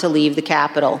mob to leave the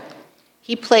Capitol,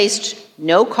 He placed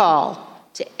no call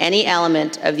to any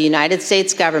element of the United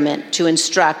States government to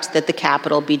instruct that the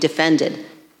Capitol be defended.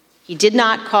 He did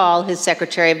not call his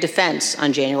Secretary of Defense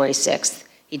on January 6th.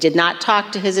 He did not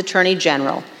talk to his Attorney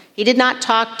General. He did not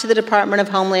talk to the Department of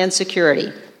Homeland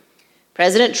Security.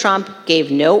 President Trump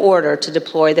gave no order to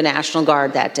deploy the National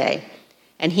Guard that day,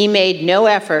 and he made no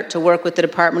effort to work with the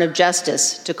Department of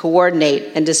Justice to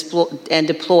coordinate and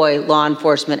deploy law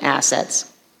enforcement assets.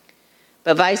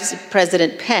 But Vice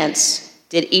President Pence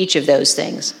did each of those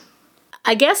things.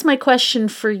 I guess my question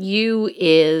for you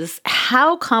is,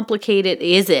 how complicated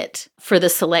is it for the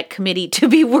Select Committee to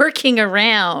be working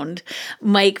around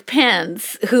Mike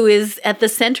Pence, who is at the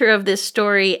center of this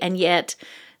story and yet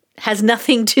has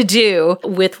nothing to do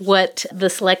with what the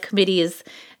Select Committee is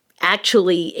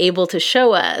actually able to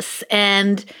show us?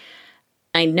 And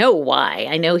I know why.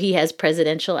 I know he has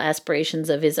presidential aspirations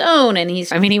of his own, and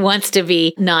he wants to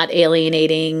be not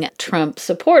alienating Trump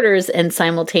supporters and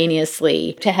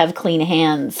simultaneously to have clean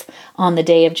hands on the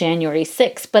day of January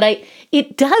 6th. But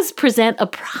it does present a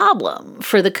problem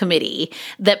for the committee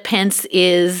that Pence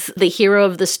is the hero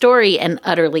of the story and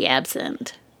utterly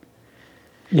absent.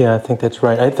 Yeah, I think that's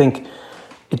right. I think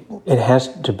it has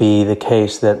to be the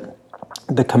case that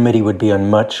the committee would be on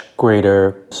much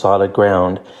greater solid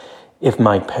ground if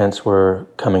Mike Pence were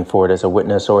coming forward as a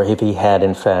witness, or if he had,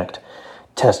 in fact,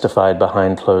 testified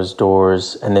behind closed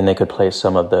doors, and then they could play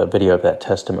some of the video of that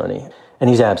testimony. And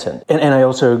he's absent. And I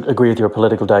also agree with your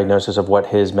political diagnosis of what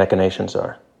his machinations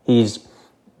are. He's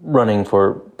running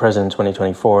for president in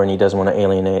 2024, and he doesn't want to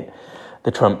alienate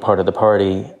the Trump part of the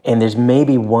party. And there's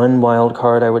maybe one wild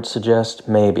card I would suggest,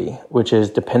 which is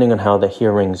depending on how the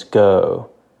hearings go,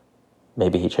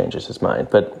 maybe he changes his mind,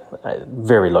 but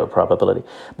very low probability.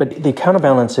 But the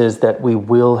counterbalance is that we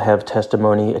will have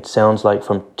testimony, it sounds like,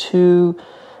 from two,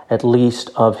 at least,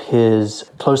 of his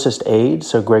closest aides.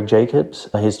 So Greg Jacobs,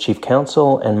 his chief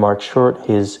counsel, and Mark Short,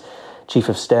 his chief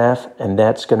of staff. And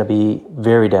that's going to be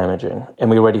very damaging. And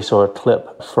we already saw a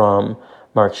clip from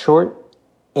Mark Short.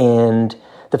 And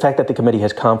the fact that the committee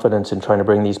has confidence in trying to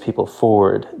bring these people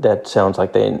forward, that sounds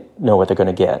like they know what they're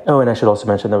going to get. Oh, and I should also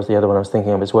mention, that was the other one I was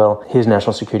thinking of as well. His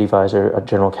national security advisor,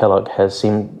 General Kellogg,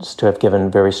 seems to have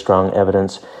given very strong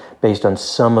evidence based on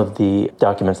some of the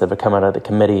documents that have come out of the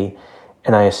committee.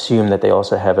 And I assume that they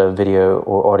also have a video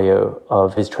or audio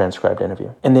of his transcribed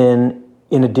interview. And then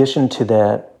in addition to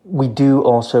that, we do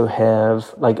also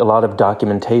have a lot of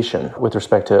documentation with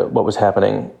respect to what was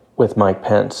happening with Mike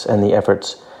Pence and the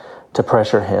efforts to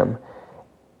pressure him.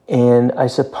 And I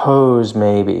suppose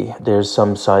maybe there's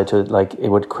some side to it, it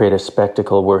would create a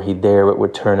spectacle were he there, it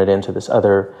would turn it into this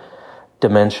other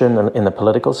dimension in the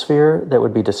political sphere that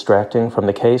would be distracting from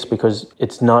the case, because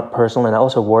it's not personal. And I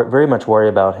also very much worry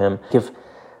about him. If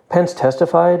Pence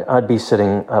testified, I'd be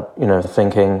sitting up,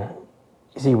 thinking,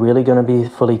 is he really going to be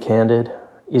fully candid?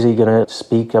 Is he going to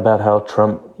speak about how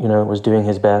Trump, was doing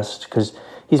his best? Because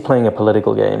he's playing a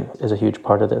political game is a huge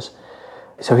part of this.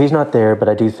 So he's not there, but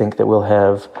I do think that we'll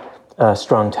have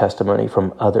strong testimony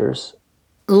from others.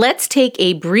 Let's take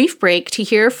a brief break to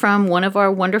hear from one of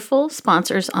our wonderful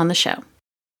sponsors on the show.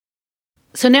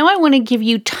 So now I want to give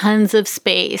you tons of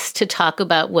space to talk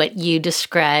about what you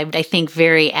described, I think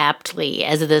very aptly,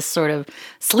 as this sort of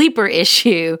sleeper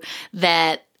issue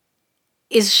that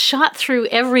is shot through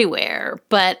everywhere,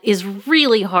 but is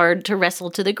really hard to wrestle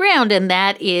to the ground, and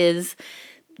that is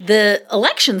the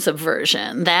election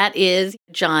subversion. That is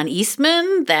John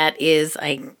Eastman. That is,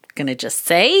 I'm going to just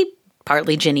say,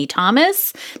 partly Ginny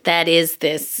Thomas. That is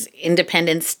this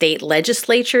independent state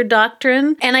legislature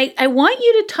doctrine. And I want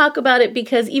you to talk about it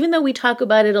because even though we talk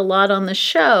about it a lot on the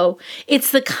show,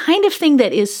 it's the kind of thing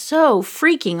that is so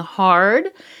freaking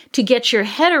hard to get your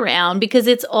head around, because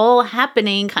it's all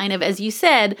happening kind of, as you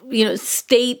said,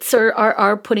 states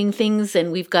are putting things,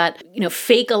 and we've got,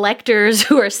 fake electors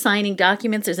who are signing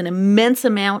documents. There's an immense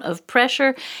amount of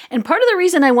pressure. And part of the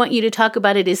reason I want you to talk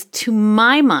about it is, to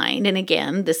my mind, and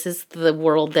again, this is the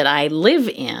world that I live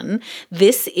in,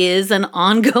 this is an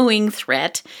ongoing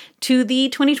threat to the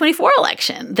 2024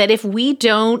 election, that if we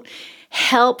don't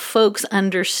help folks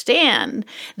understand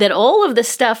that all of the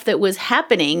stuff that was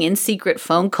happening in secret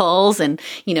phone calls and,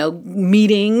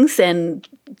 meetings, and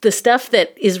the stuff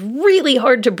that is really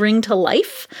hard to bring to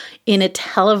life in a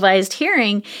televised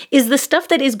hearing is the stuff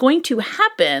that is going to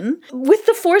happen with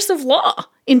the force of law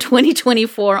in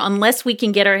 2024 unless we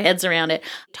can get our heads around it.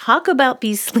 Talk about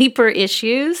these sleeper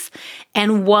issues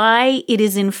and why it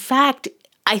is, in fact,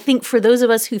 I think for those of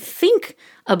us who think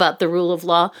about the rule of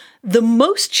law, the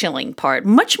most chilling part,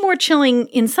 much more chilling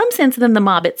in some sense than the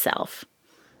mob itself.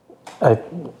 I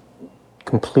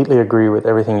completely agree with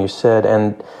everything you said.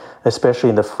 And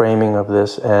especially the framing of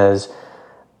this as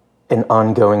an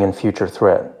ongoing and future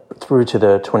threat through to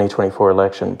the 2024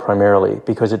 election primarily,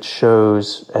 because it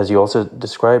shows, as you also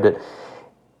described it,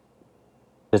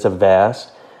 it's a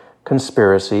vast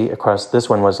conspiracy across, this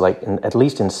one was like at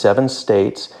least in 7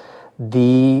 states,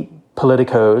 the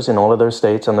politicos in all of those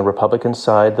states on the Republican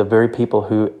side, the very people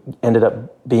who ended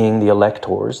up being the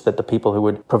electors, that the people who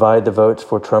would provide the votes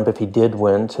for Trump if he did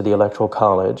win to the Electoral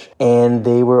College, and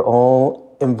they were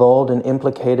all involved and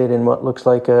implicated in what looks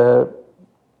like a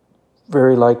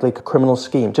very likely criminal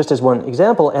scheme, just as one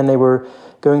example, and they were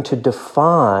going to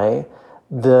defy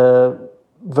the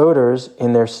voters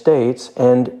in their states,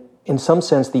 and in some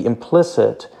sense the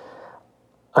implicit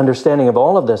understanding of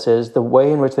all of this is the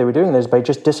way in which they were doing this by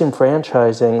just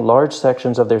disenfranchising large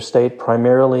sections of their state,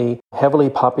 primarily heavily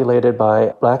populated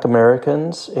by Black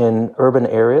Americans in urban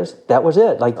areas. That was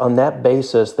it. Like on that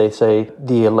basis, they say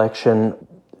the election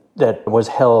that was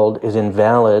held is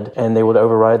invalid and they would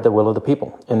override the will of the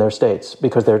people in their states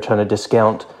because they're trying to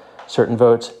discount certain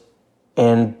votes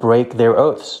and break their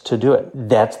oaths to do it.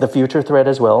 That's the future threat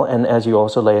as well. And as you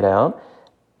also laid out,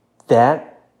 that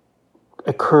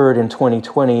occurred in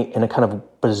 2020 in a kind of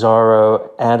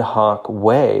bizarro, ad hoc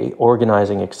way,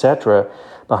 organizing, etc.,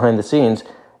 behind the scenes.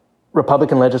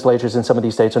 Republican legislatures in some of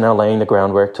these states are now laying the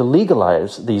groundwork to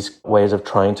legalize these ways of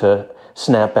trying to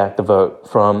snap back the vote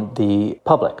from the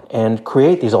public and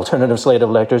create these alternative slate of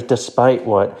electors despite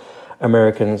what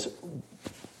Americans,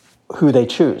 who they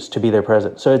choose to be their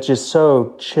president. So it's just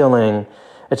so chilling.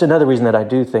 It's another reason that I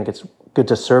do think it's good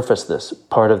to surface this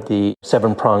part of the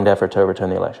 7-pronged effort to overturn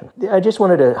the election. I just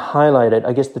wanted to highlight it.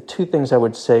 I guess the 2 things I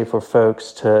would say for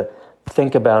folks to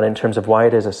think about in terms of why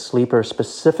it is a sleeper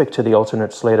specific to the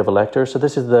alternate slate of electors. So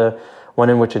this is the one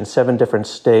in which in 7 different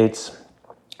states,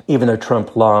 even though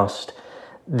Trump lost,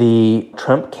 the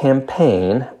Trump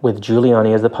campaign with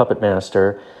Giuliani as the puppet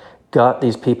master got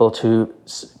these people to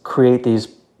create these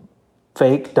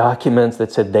fake documents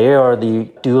that said they are the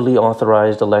duly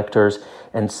authorized electors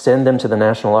and send them to the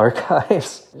National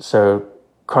Archives. So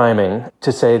criming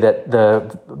to say that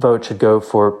the vote should go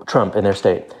for Trump in their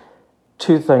state.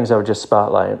 2 things I would just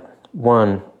spotlight.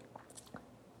 One,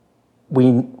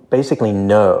 we basically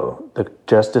know the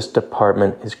Justice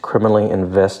Department is criminally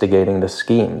investigating the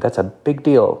scheme. That's a big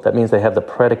deal. That means they have the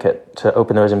predicate to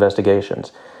open those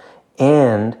investigations.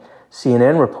 And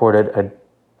CNN reported a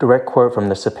direct quote from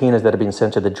the subpoenas that have been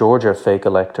sent to the Georgia fake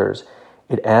electors.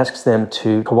 It asks them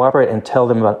to cooperate and tell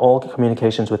them about all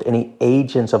communications with any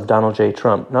agents of Donald J.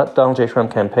 Trump, not Donald J.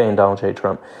 Trump campaign, Donald J.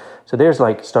 Trump. So there's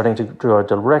like starting to draw a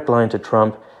direct line to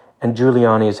Trump, and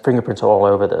Giuliani's fingerprints are all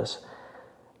over this.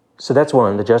 So that's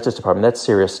one, the Justice Department. That's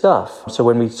serious stuff. So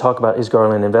when we talk about is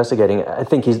Garland investigating, I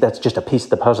think that's just a piece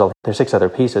of the puzzle. There's 6 other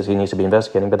pieces he needs to be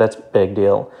investigating, but that's a big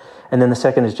deal. And then the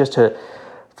second is just to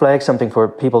flag something for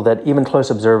people that even close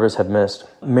observers have missed.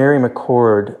 Mary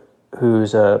McCord,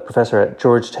 who's a professor at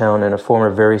Georgetown and a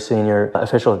former very senior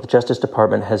official at the Justice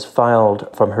Department, has filed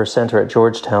from her center at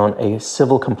Georgetown a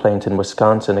civil complaint in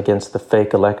Wisconsin against the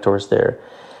fake electors there.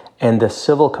 And the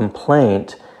civil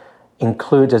complaint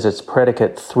includes as its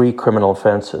predicate 3 criminal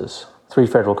offenses, 3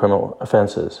 federal criminal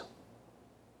offenses.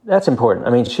 That's important.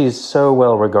 I mean, she's so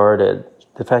well regarded.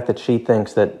 The fact that she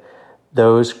thinks that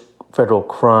those federal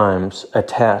crimes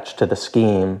attached to the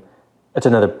scheme, it's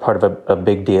another part of a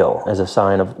big deal as a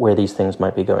sign of where these things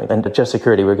might be going. And at Just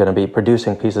Security, we're going to be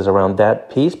producing pieces around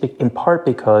that piece, in part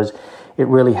because it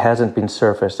really hasn't been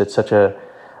surfaced. It's such a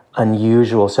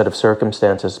unusual set of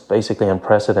circumstances, basically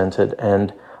unprecedented,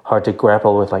 and hard to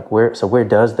grapple with, like, where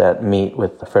does that meet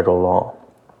with the federal law?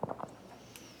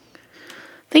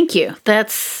 Thank you.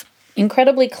 That's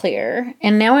incredibly clear.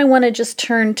 And now I want to just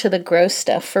turn to the gross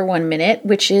stuff for 1 minute,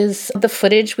 which is the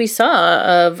footage we saw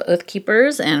of Oath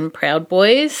Keepers and Proud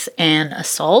Boys and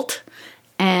assault.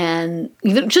 And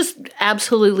just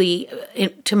absolutely,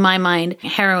 to my mind,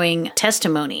 harrowing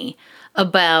testimony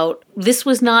about this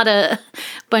was not a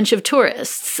bunch of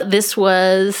tourists. This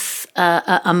was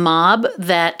a mob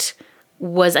that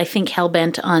was, I think,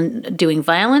 hell-bent on doing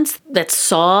violence, that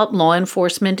saw law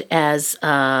enforcement as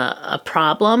a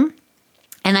problem.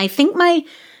 And I think my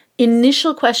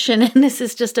initial question, and this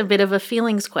is just a bit of a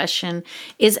feelings question,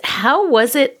 is how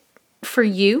was it for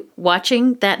you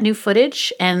watching that new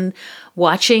footage and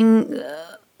watching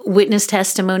witness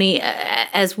testimony?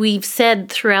 As we've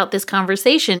said throughout this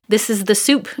conversation, this is the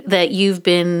soup that you've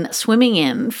been swimming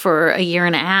in for a year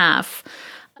and a half.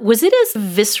 Was it as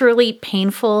viscerally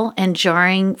painful and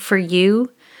jarring for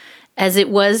you as it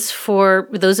was for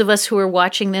those of us who are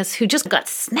watching this, who just got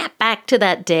snapped back to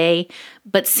that day,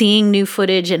 but seeing new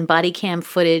footage and body cam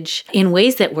footage in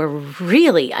ways that were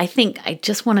really, I think, I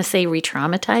just want to say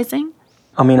re-traumatizing?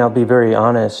 I mean, I'll be very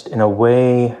honest, in a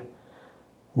way,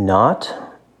 not,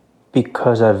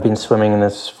 because I've been swimming in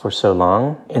this for so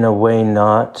long. In a way,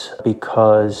 not,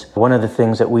 because one of the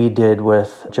things that we did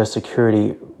with Just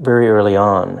Security very early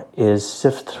on is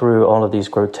sift through all of these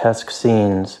grotesque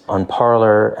scenes on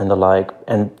Parler and the like,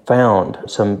 and found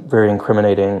some very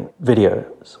incriminating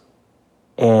videos.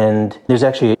 And there's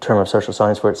actually a term of social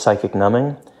science for it, psychic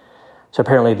numbing. So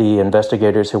apparently the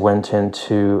investigators who went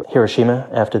into Hiroshima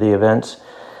after the events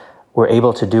were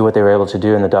able to do what they were able to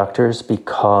do, and the doctors,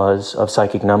 because of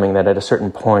psychic numbing, that at a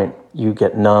certain point you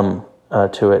get numb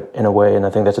to it in a way, and I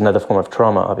think that's another form of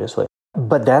trauma, obviously.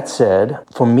 But that said,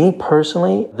 for me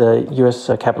personally, the U.S.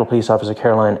 Capitol Police Officer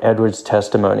Caroline Edwards'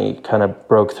 testimony kind of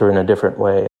broke through in a different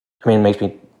way. I mean, it makes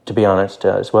me, to be honest,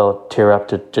 as well tear up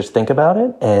to just think about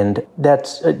it, and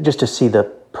that's just to see the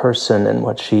person and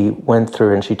what she went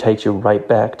through, and she takes you right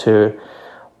back to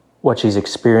what she's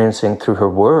experiencing through her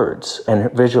words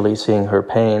and visually seeing her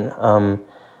pain.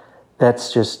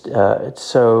 That's just, it's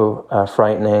so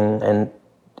frightening. And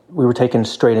we were taken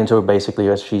straight into, basically,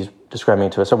 as she's describing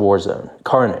it to us, a war zone.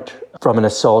 Carnage from an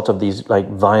assault of these like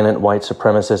violent white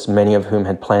supremacists, many of whom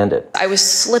had planned it. I was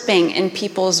slipping in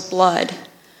people's blood.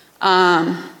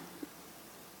 I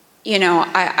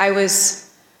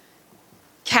was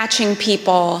catching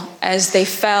people as they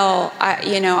fell.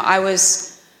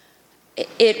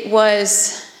 It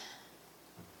was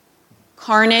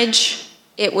carnage.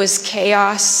 It was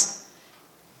chaos.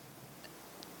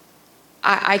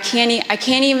 I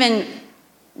can't even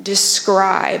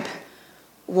describe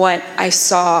what I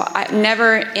saw.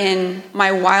 Never in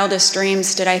my wildest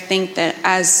dreams did I think that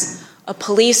as a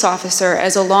police officer,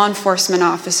 as a law enforcement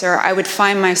officer, I would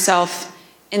find myself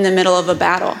in the middle of a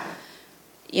battle.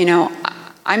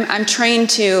 I'm trained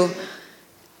to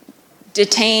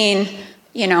detain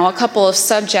a couple of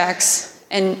subjects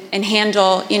and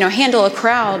handle a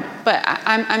crowd, but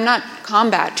I'm not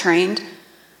combat trained.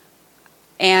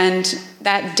 And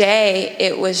that day,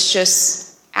 it was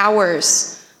just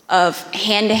hours of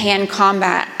hand-to-hand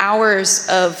combat, hours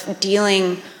of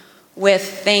dealing with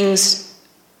things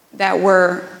that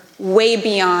were way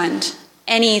beyond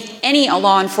any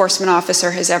law enforcement officer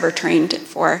has ever trained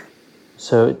for.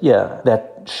 So, yeah,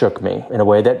 that shook me in a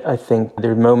way that I think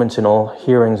there are moments in all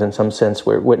hearings in some sense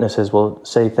where witnesses will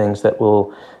say things that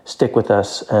will stick with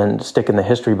us and stick in the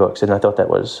history books. And I thought that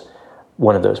was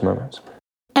one of those moments.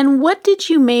 And what did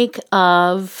you make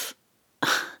of,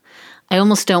 I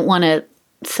almost don't want to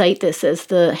cite this as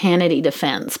the Hannity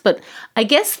defense, but I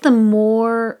guess the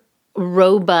more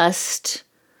robust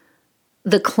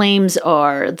the claims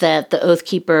are that the Oath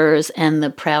Keepers and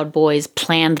the Proud Boys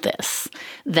planned this,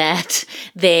 that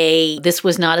this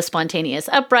was not a spontaneous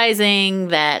uprising,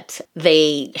 that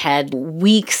they had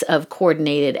weeks of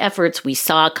coordinated efforts. We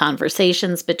saw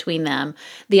conversations between them.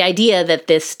 The idea that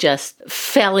this just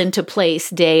fell into place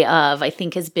day of, I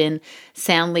think, has been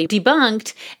soundly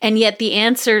debunked. And yet the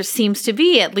answer seems to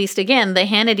be, at least again, the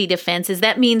Hannity defense is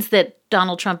that means that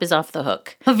Donald Trump is off the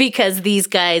hook because these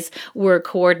guys were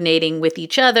coordinating with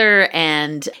each other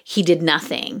and he did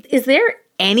nothing. Is there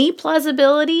any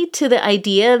plausibility to the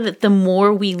idea that the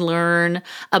more we learn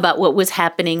about what was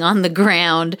happening on the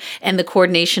ground and the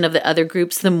coordination of the other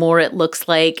groups, the more it looks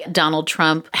like Donald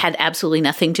Trump had absolutely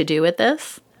nothing to do with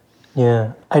this?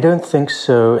 Yeah, I don't think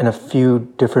so in a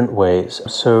few different ways.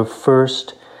 So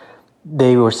first,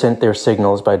 they were sent their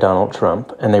signals by Donald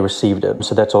Trump, and they received it.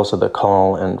 So that's also the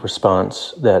call and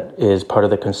response that is part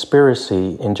of the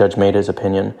conspiracy, in Judge Maida's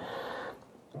opinion.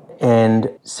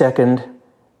 And second,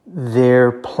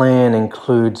 their plan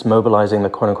includes mobilizing the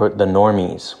quote-unquote the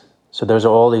normies. So those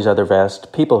are all these other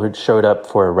vast people who showed up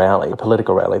for a rally, a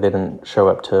political rally. They didn't show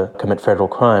up to commit federal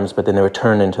crimes, but then they were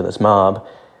turned into this mob.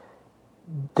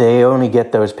 They only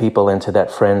get those people into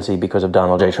that frenzy because of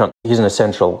Donald J. Trump. He's an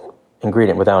essential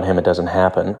ingredient. Without him, it doesn't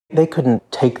happen. They couldn't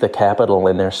take the Capitol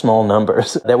in their small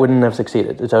numbers. That wouldn't have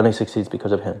succeeded. It only succeeds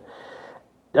because of him.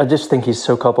 I just think he's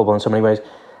so culpable in so many ways.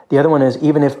 The other one is,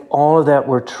 even if all of that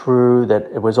were true, that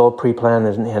it was all pre-planned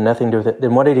and had nothing to do with it,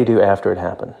 then what did he do after it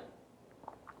happened?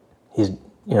 He's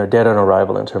dead on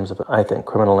arrival in terms of, I think,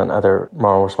 criminal and other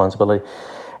moral responsibility.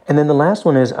 And then the last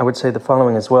one is, I would say the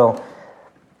following as well.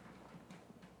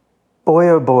 Boy,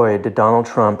 oh boy, did Donald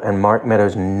Trump and Mark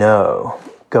Meadows know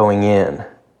going in,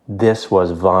 this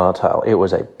was volatile. It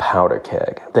was a powder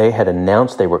keg. They had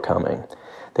announced they were coming.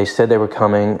 They said they were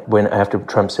coming after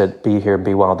Trump said, be here,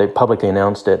 be wild. They publicly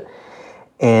announced it.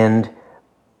 And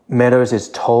Meadows is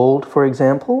told, for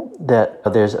example, that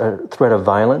there's a threat of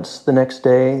violence the next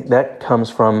day. That comes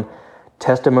from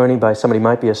testimony by somebody,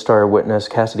 might be a star witness,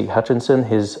 Cassidy Hutchinson,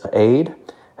 his aide,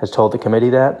 has told the committee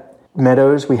that.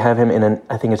 Meadows, we have him in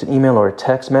I think it's an email or a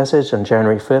text message on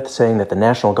January 5th saying that the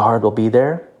National Guard will be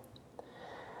there.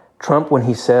 Trump, when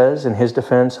he says in his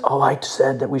defense, I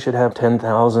said that we should have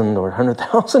 10,000 or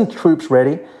 100,000 troops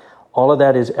ready, all of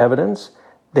that is evidence.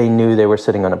 They knew they were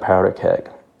sitting on a powder keg.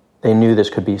 They knew this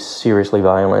could be seriously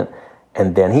violent.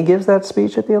 And then he gives that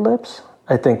speech at the Ellipse.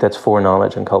 I think that's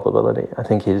foreknowledge and culpability. I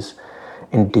think he's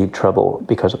in deep trouble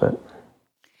because of it.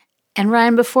 And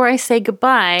Ryan, before I say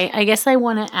goodbye, I guess I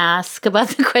want to ask about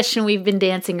the question we've been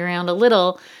dancing around a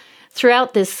little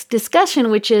throughout this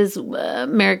discussion, which is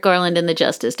Merrick Garland and the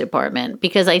Justice Department,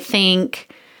 because I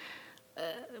think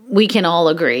we can all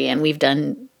agree, and we've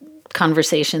done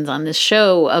conversations on this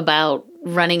show about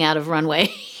running out of runway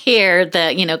here.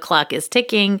 The clock is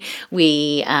ticking.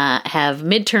 We have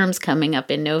midterms coming up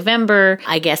in November.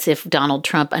 I guess if Donald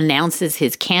Trump announces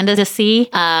his candidacy,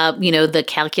 the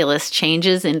calculus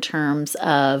changes in terms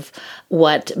of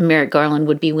what Merrick Garland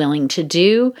would be willing to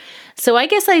do. So I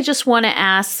guess I just want to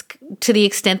ask, to the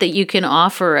extent that you can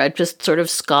offer a just sort of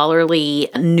scholarly,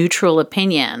 neutral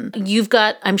opinion. You've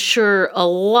got, I'm sure, a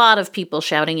lot of people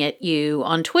shouting at you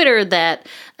on Twitter that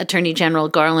Attorney General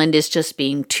Garland is just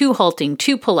being too halting,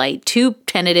 too polite, too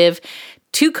tentative,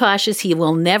 too cautious. He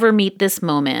will never meet this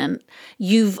moment.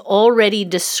 You've already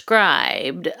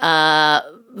described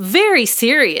very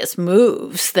serious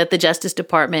moves that the Justice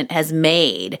Department has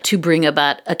made to bring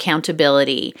about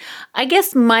accountability. I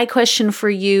guess my question for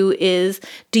you is,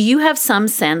 do you have some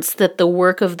sense that the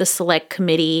work of the Select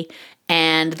Committee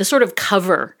and the sort of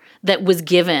cover that was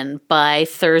given by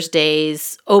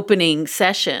Thursday's opening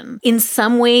session in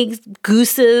some ways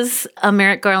gooses a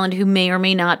Merrick Garland who may or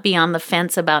may not be on the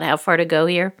fence about how far to go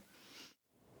here?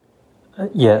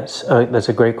 Yes, that's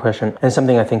a great question, and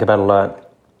something I think about a lot.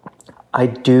 I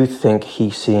do think he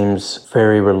seems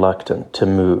very reluctant to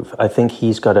move. I think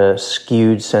he's got a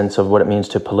skewed sense of what it means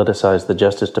to politicize the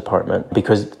Justice Department,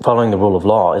 because following the rule of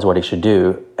law is what he should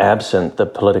do, absent the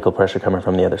political pressure coming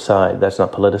from the other side. That's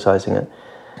not politicizing it.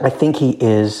 I think he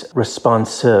is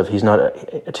responsive. He's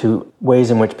not to ways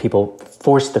in which people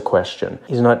force the question.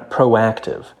 He's not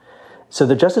proactive. So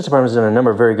the Justice Department has done a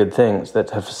number of very good things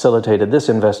that have facilitated this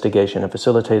investigation and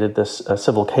facilitated this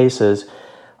civil cases.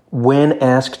 When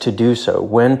asked to do so,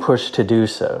 when pushed to do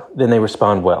so, then they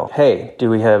respond well. Hey,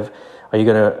 are you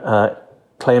going to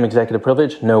claim executive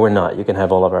privilege? No, we're not. You can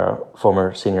have all of our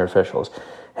former senior officials.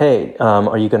 Hey,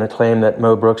 are you going to claim that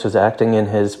Mo Brooks is acting in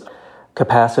his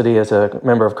capacity as a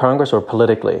member of Congress or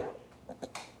politically?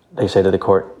 They say to the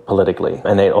court, politically.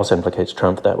 And it also implicates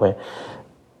Trump that way.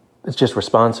 It's just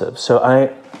responsive.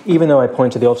 So even though I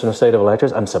point to the alternate state of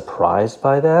electors, I'm surprised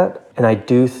by that. And I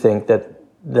do think that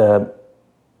the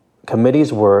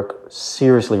committee's work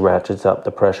seriously ratchets up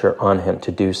the pressure on him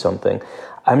to do something.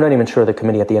 I'm not even sure the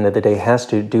committee at the end of the day has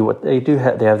to do what they do.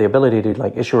 They have the ability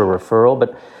to issue a referral,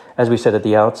 but as we said at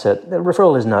the outset, the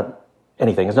referral is not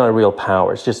anything. It's not a real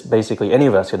power. It's just basically any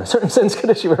of us, in a certain sense,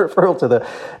 can issue a referral to the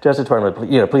Justice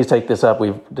Department. Please take this up.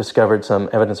 We've discovered some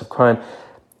evidence of crime.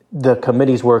 The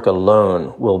committee's work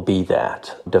alone will be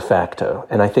that de facto,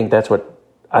 and I think that's what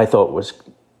I thought was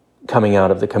coming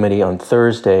out of the committee on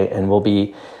Thursday, and will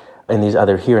be in these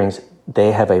other hearings.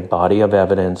 They have a body of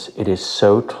evidence. It is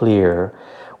so clear.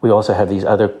 We also have these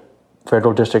other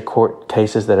federal district court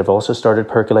cases that have also started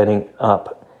percolating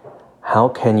up. How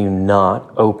can you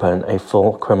not open a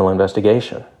full criminal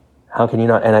investigation? How can you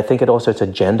not? And I think it's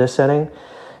agenda setting.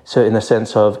 So in the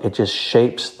sense of it just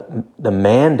shapes the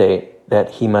mandate that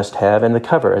he must have, and the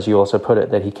cover, as you also put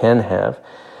it, that he can have,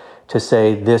 to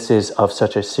say this is of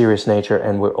such a serious nature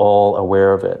and we're all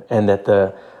aware of it, and that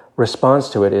the response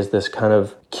to it is this kind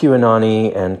of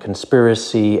QAnon-y and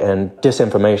conspiracy and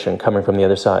disinformation coming from the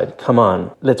other side. Come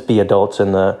on, let's be adults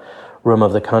in the room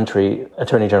of the country.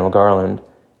 Attorney General Garland,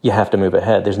 you have to move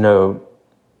ahead. There's no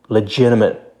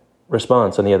legitimate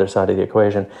response on the other side of the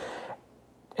equation.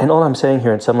 And all I'm saying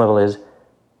here at some level is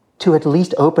to at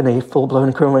least open a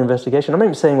full-blown criminal investigation. I'm not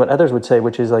even saying what others would say,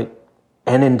 which is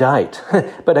and indict.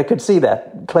 But I could see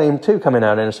that claim too coming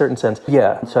out in a certain sense.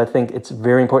 Yeah, so I think it's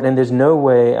very important. And there's no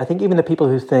way, I think even the people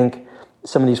who think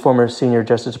some of these former senior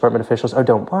Justice Department officials,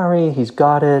 don't worry, he's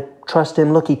got it, trust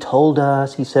him, look, he told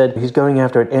us, he said he's going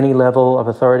after at any level of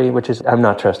authority, which is, I'm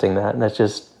not trusting that. And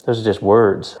those are just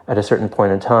words. At a certain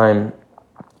point in time,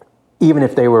 even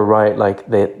if they were right,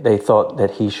 they thought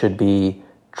that he should be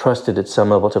trusted at some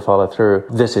level to follow through.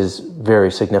 This is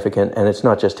very significant, and it's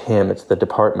not just him, it's the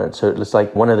department. So it's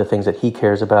like one of the things that he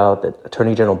cares about, that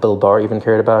Attorney General Bill Barr even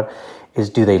cared about, is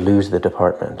do they lose the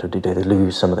department, or do they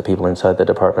lose some of the people inside the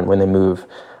department when they move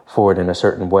forward in a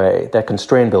certain way? That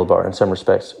constrained Bill Barr in some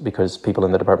respects because people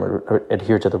in the department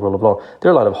adhere to the rule of law. There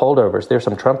are a lot of holdovers. There are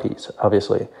some Trumpies,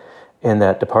 obviously, in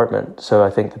that department. So I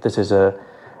think that this is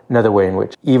another way in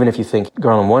which, even if you think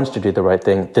Garland wants to do the right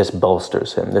thing, this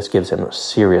bolsters him. This gives him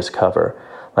serious cover.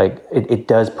 Like, it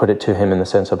does put it to him in the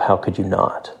sense of how could you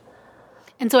not?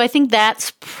 And so I think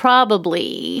that's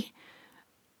probably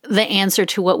the answer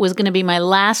to what was going to be my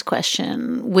last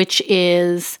question, which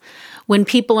is when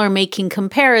people are making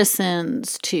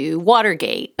comparisons to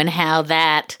Watergate and how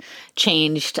that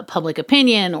changed public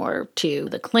opinion, or to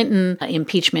the Clinton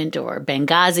impeachment or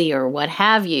Benghazi or what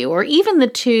have you, or even the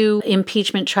two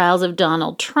impeachment trials of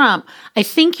Donald Trump, I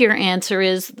think your answer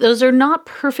is those are not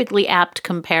perfectly apt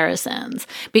comparisons,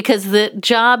 because the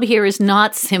job here is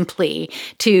not simply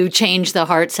to change the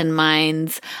hearts and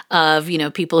minds of,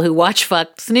 people who watch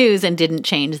Fox News and didn't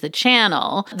change the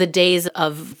channel. The days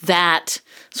of that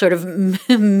sort of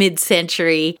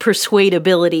mid-century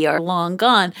persuadability are long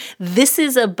gone. This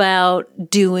is about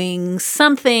doing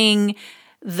something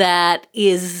that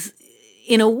is,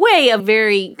 in a way, a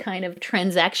very kind of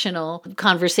transactional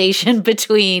conversation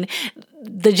between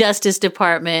the Justice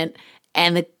Department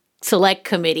and the Select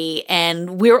Committee,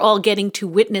 and we're all getting to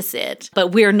witness it, but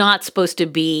we're not supposed to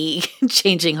be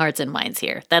changing hearts and minds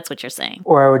here. That's what you're saying.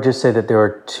 Or I would just say that there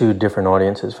are two different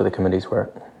audiences for the committee's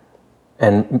work.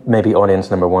 And maybe audience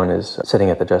number one is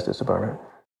sitting at the Justice Department.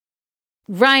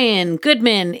 Ryan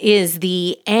Goodman is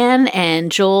the Anne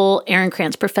and Joel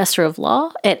Ehrenkrantz Professor of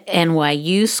Law at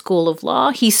NYU School of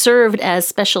Law. He served as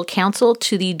special counsel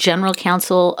to the General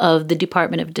Counsel of the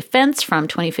Department of Defense from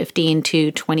 2015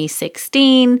 to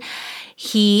 2016.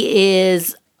 He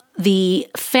is the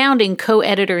founding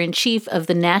co-editor-in-chief of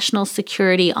the National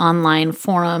Security Online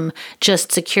Forum,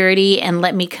 Just Security. And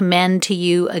let me commend to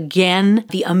you again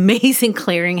the amazing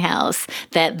clearinghouse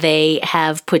that they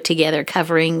have put together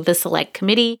covering the Select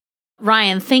Committee.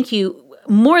 Ryan, thank you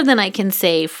more than I can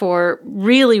say for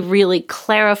really, really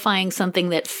clarifying something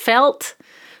that felt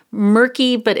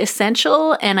murky but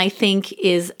essential, and I think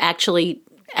is actually,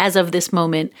 as of this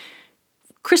moment,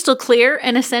 crystal clear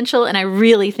and essential, and I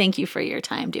really thank you for your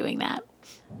time doing that.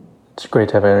 It's great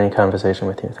to have any conversation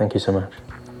with you. Thank you so much.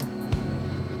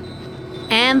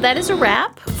 And that is a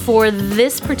wrap for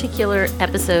this particular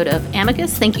episode of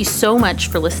Amicus. Thank you so much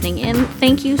for listening in.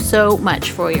 Thank you so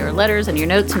much for your letters and your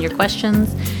notes and your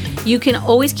questions. You can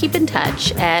always keep in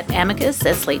touch at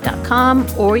amicus@slate.com,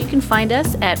 or you can find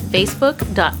us at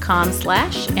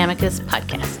facebook.com/Amicus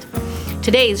Podcast.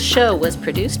 Today's show was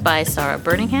produced by Sarah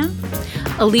Birmingham.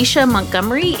 Alicia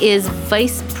Montgomery is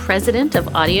Vice President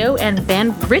of Audio, and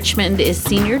Ben Richmond is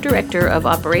Senior Director of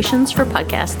Operations for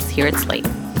Podcasts here at Slate.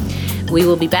 We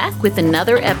will be back with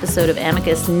another episode of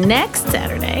Amicus next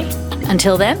Saturday.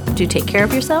 Until then, do take care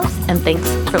of yourselves, and thanks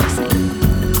for listening.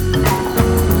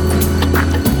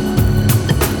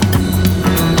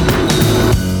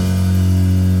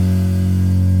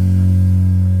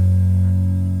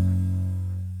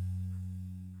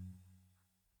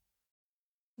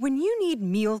 When you need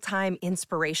mealtime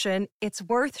inspiration, it's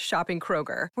worth shopping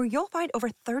Kroger, where you'll find over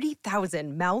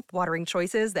 30,000 mouth-watering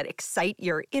choices that excite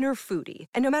your inner foodie.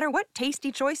 And no matter what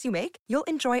tasty choice you make, you'll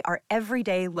enjoy our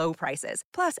everyday low prices,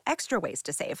 plus extra ways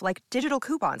to save, like digital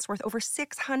coupons worth over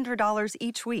 $600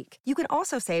 each week. You can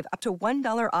also save up to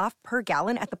 $1 off per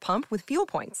gallon at the pump with fuel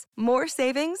points. More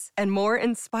savings and more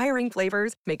inspiring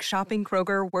flavors make shopping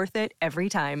Kroger worth it every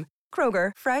time.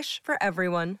 Kroger, fresh for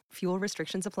everyone. Fuel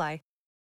restrictions apply.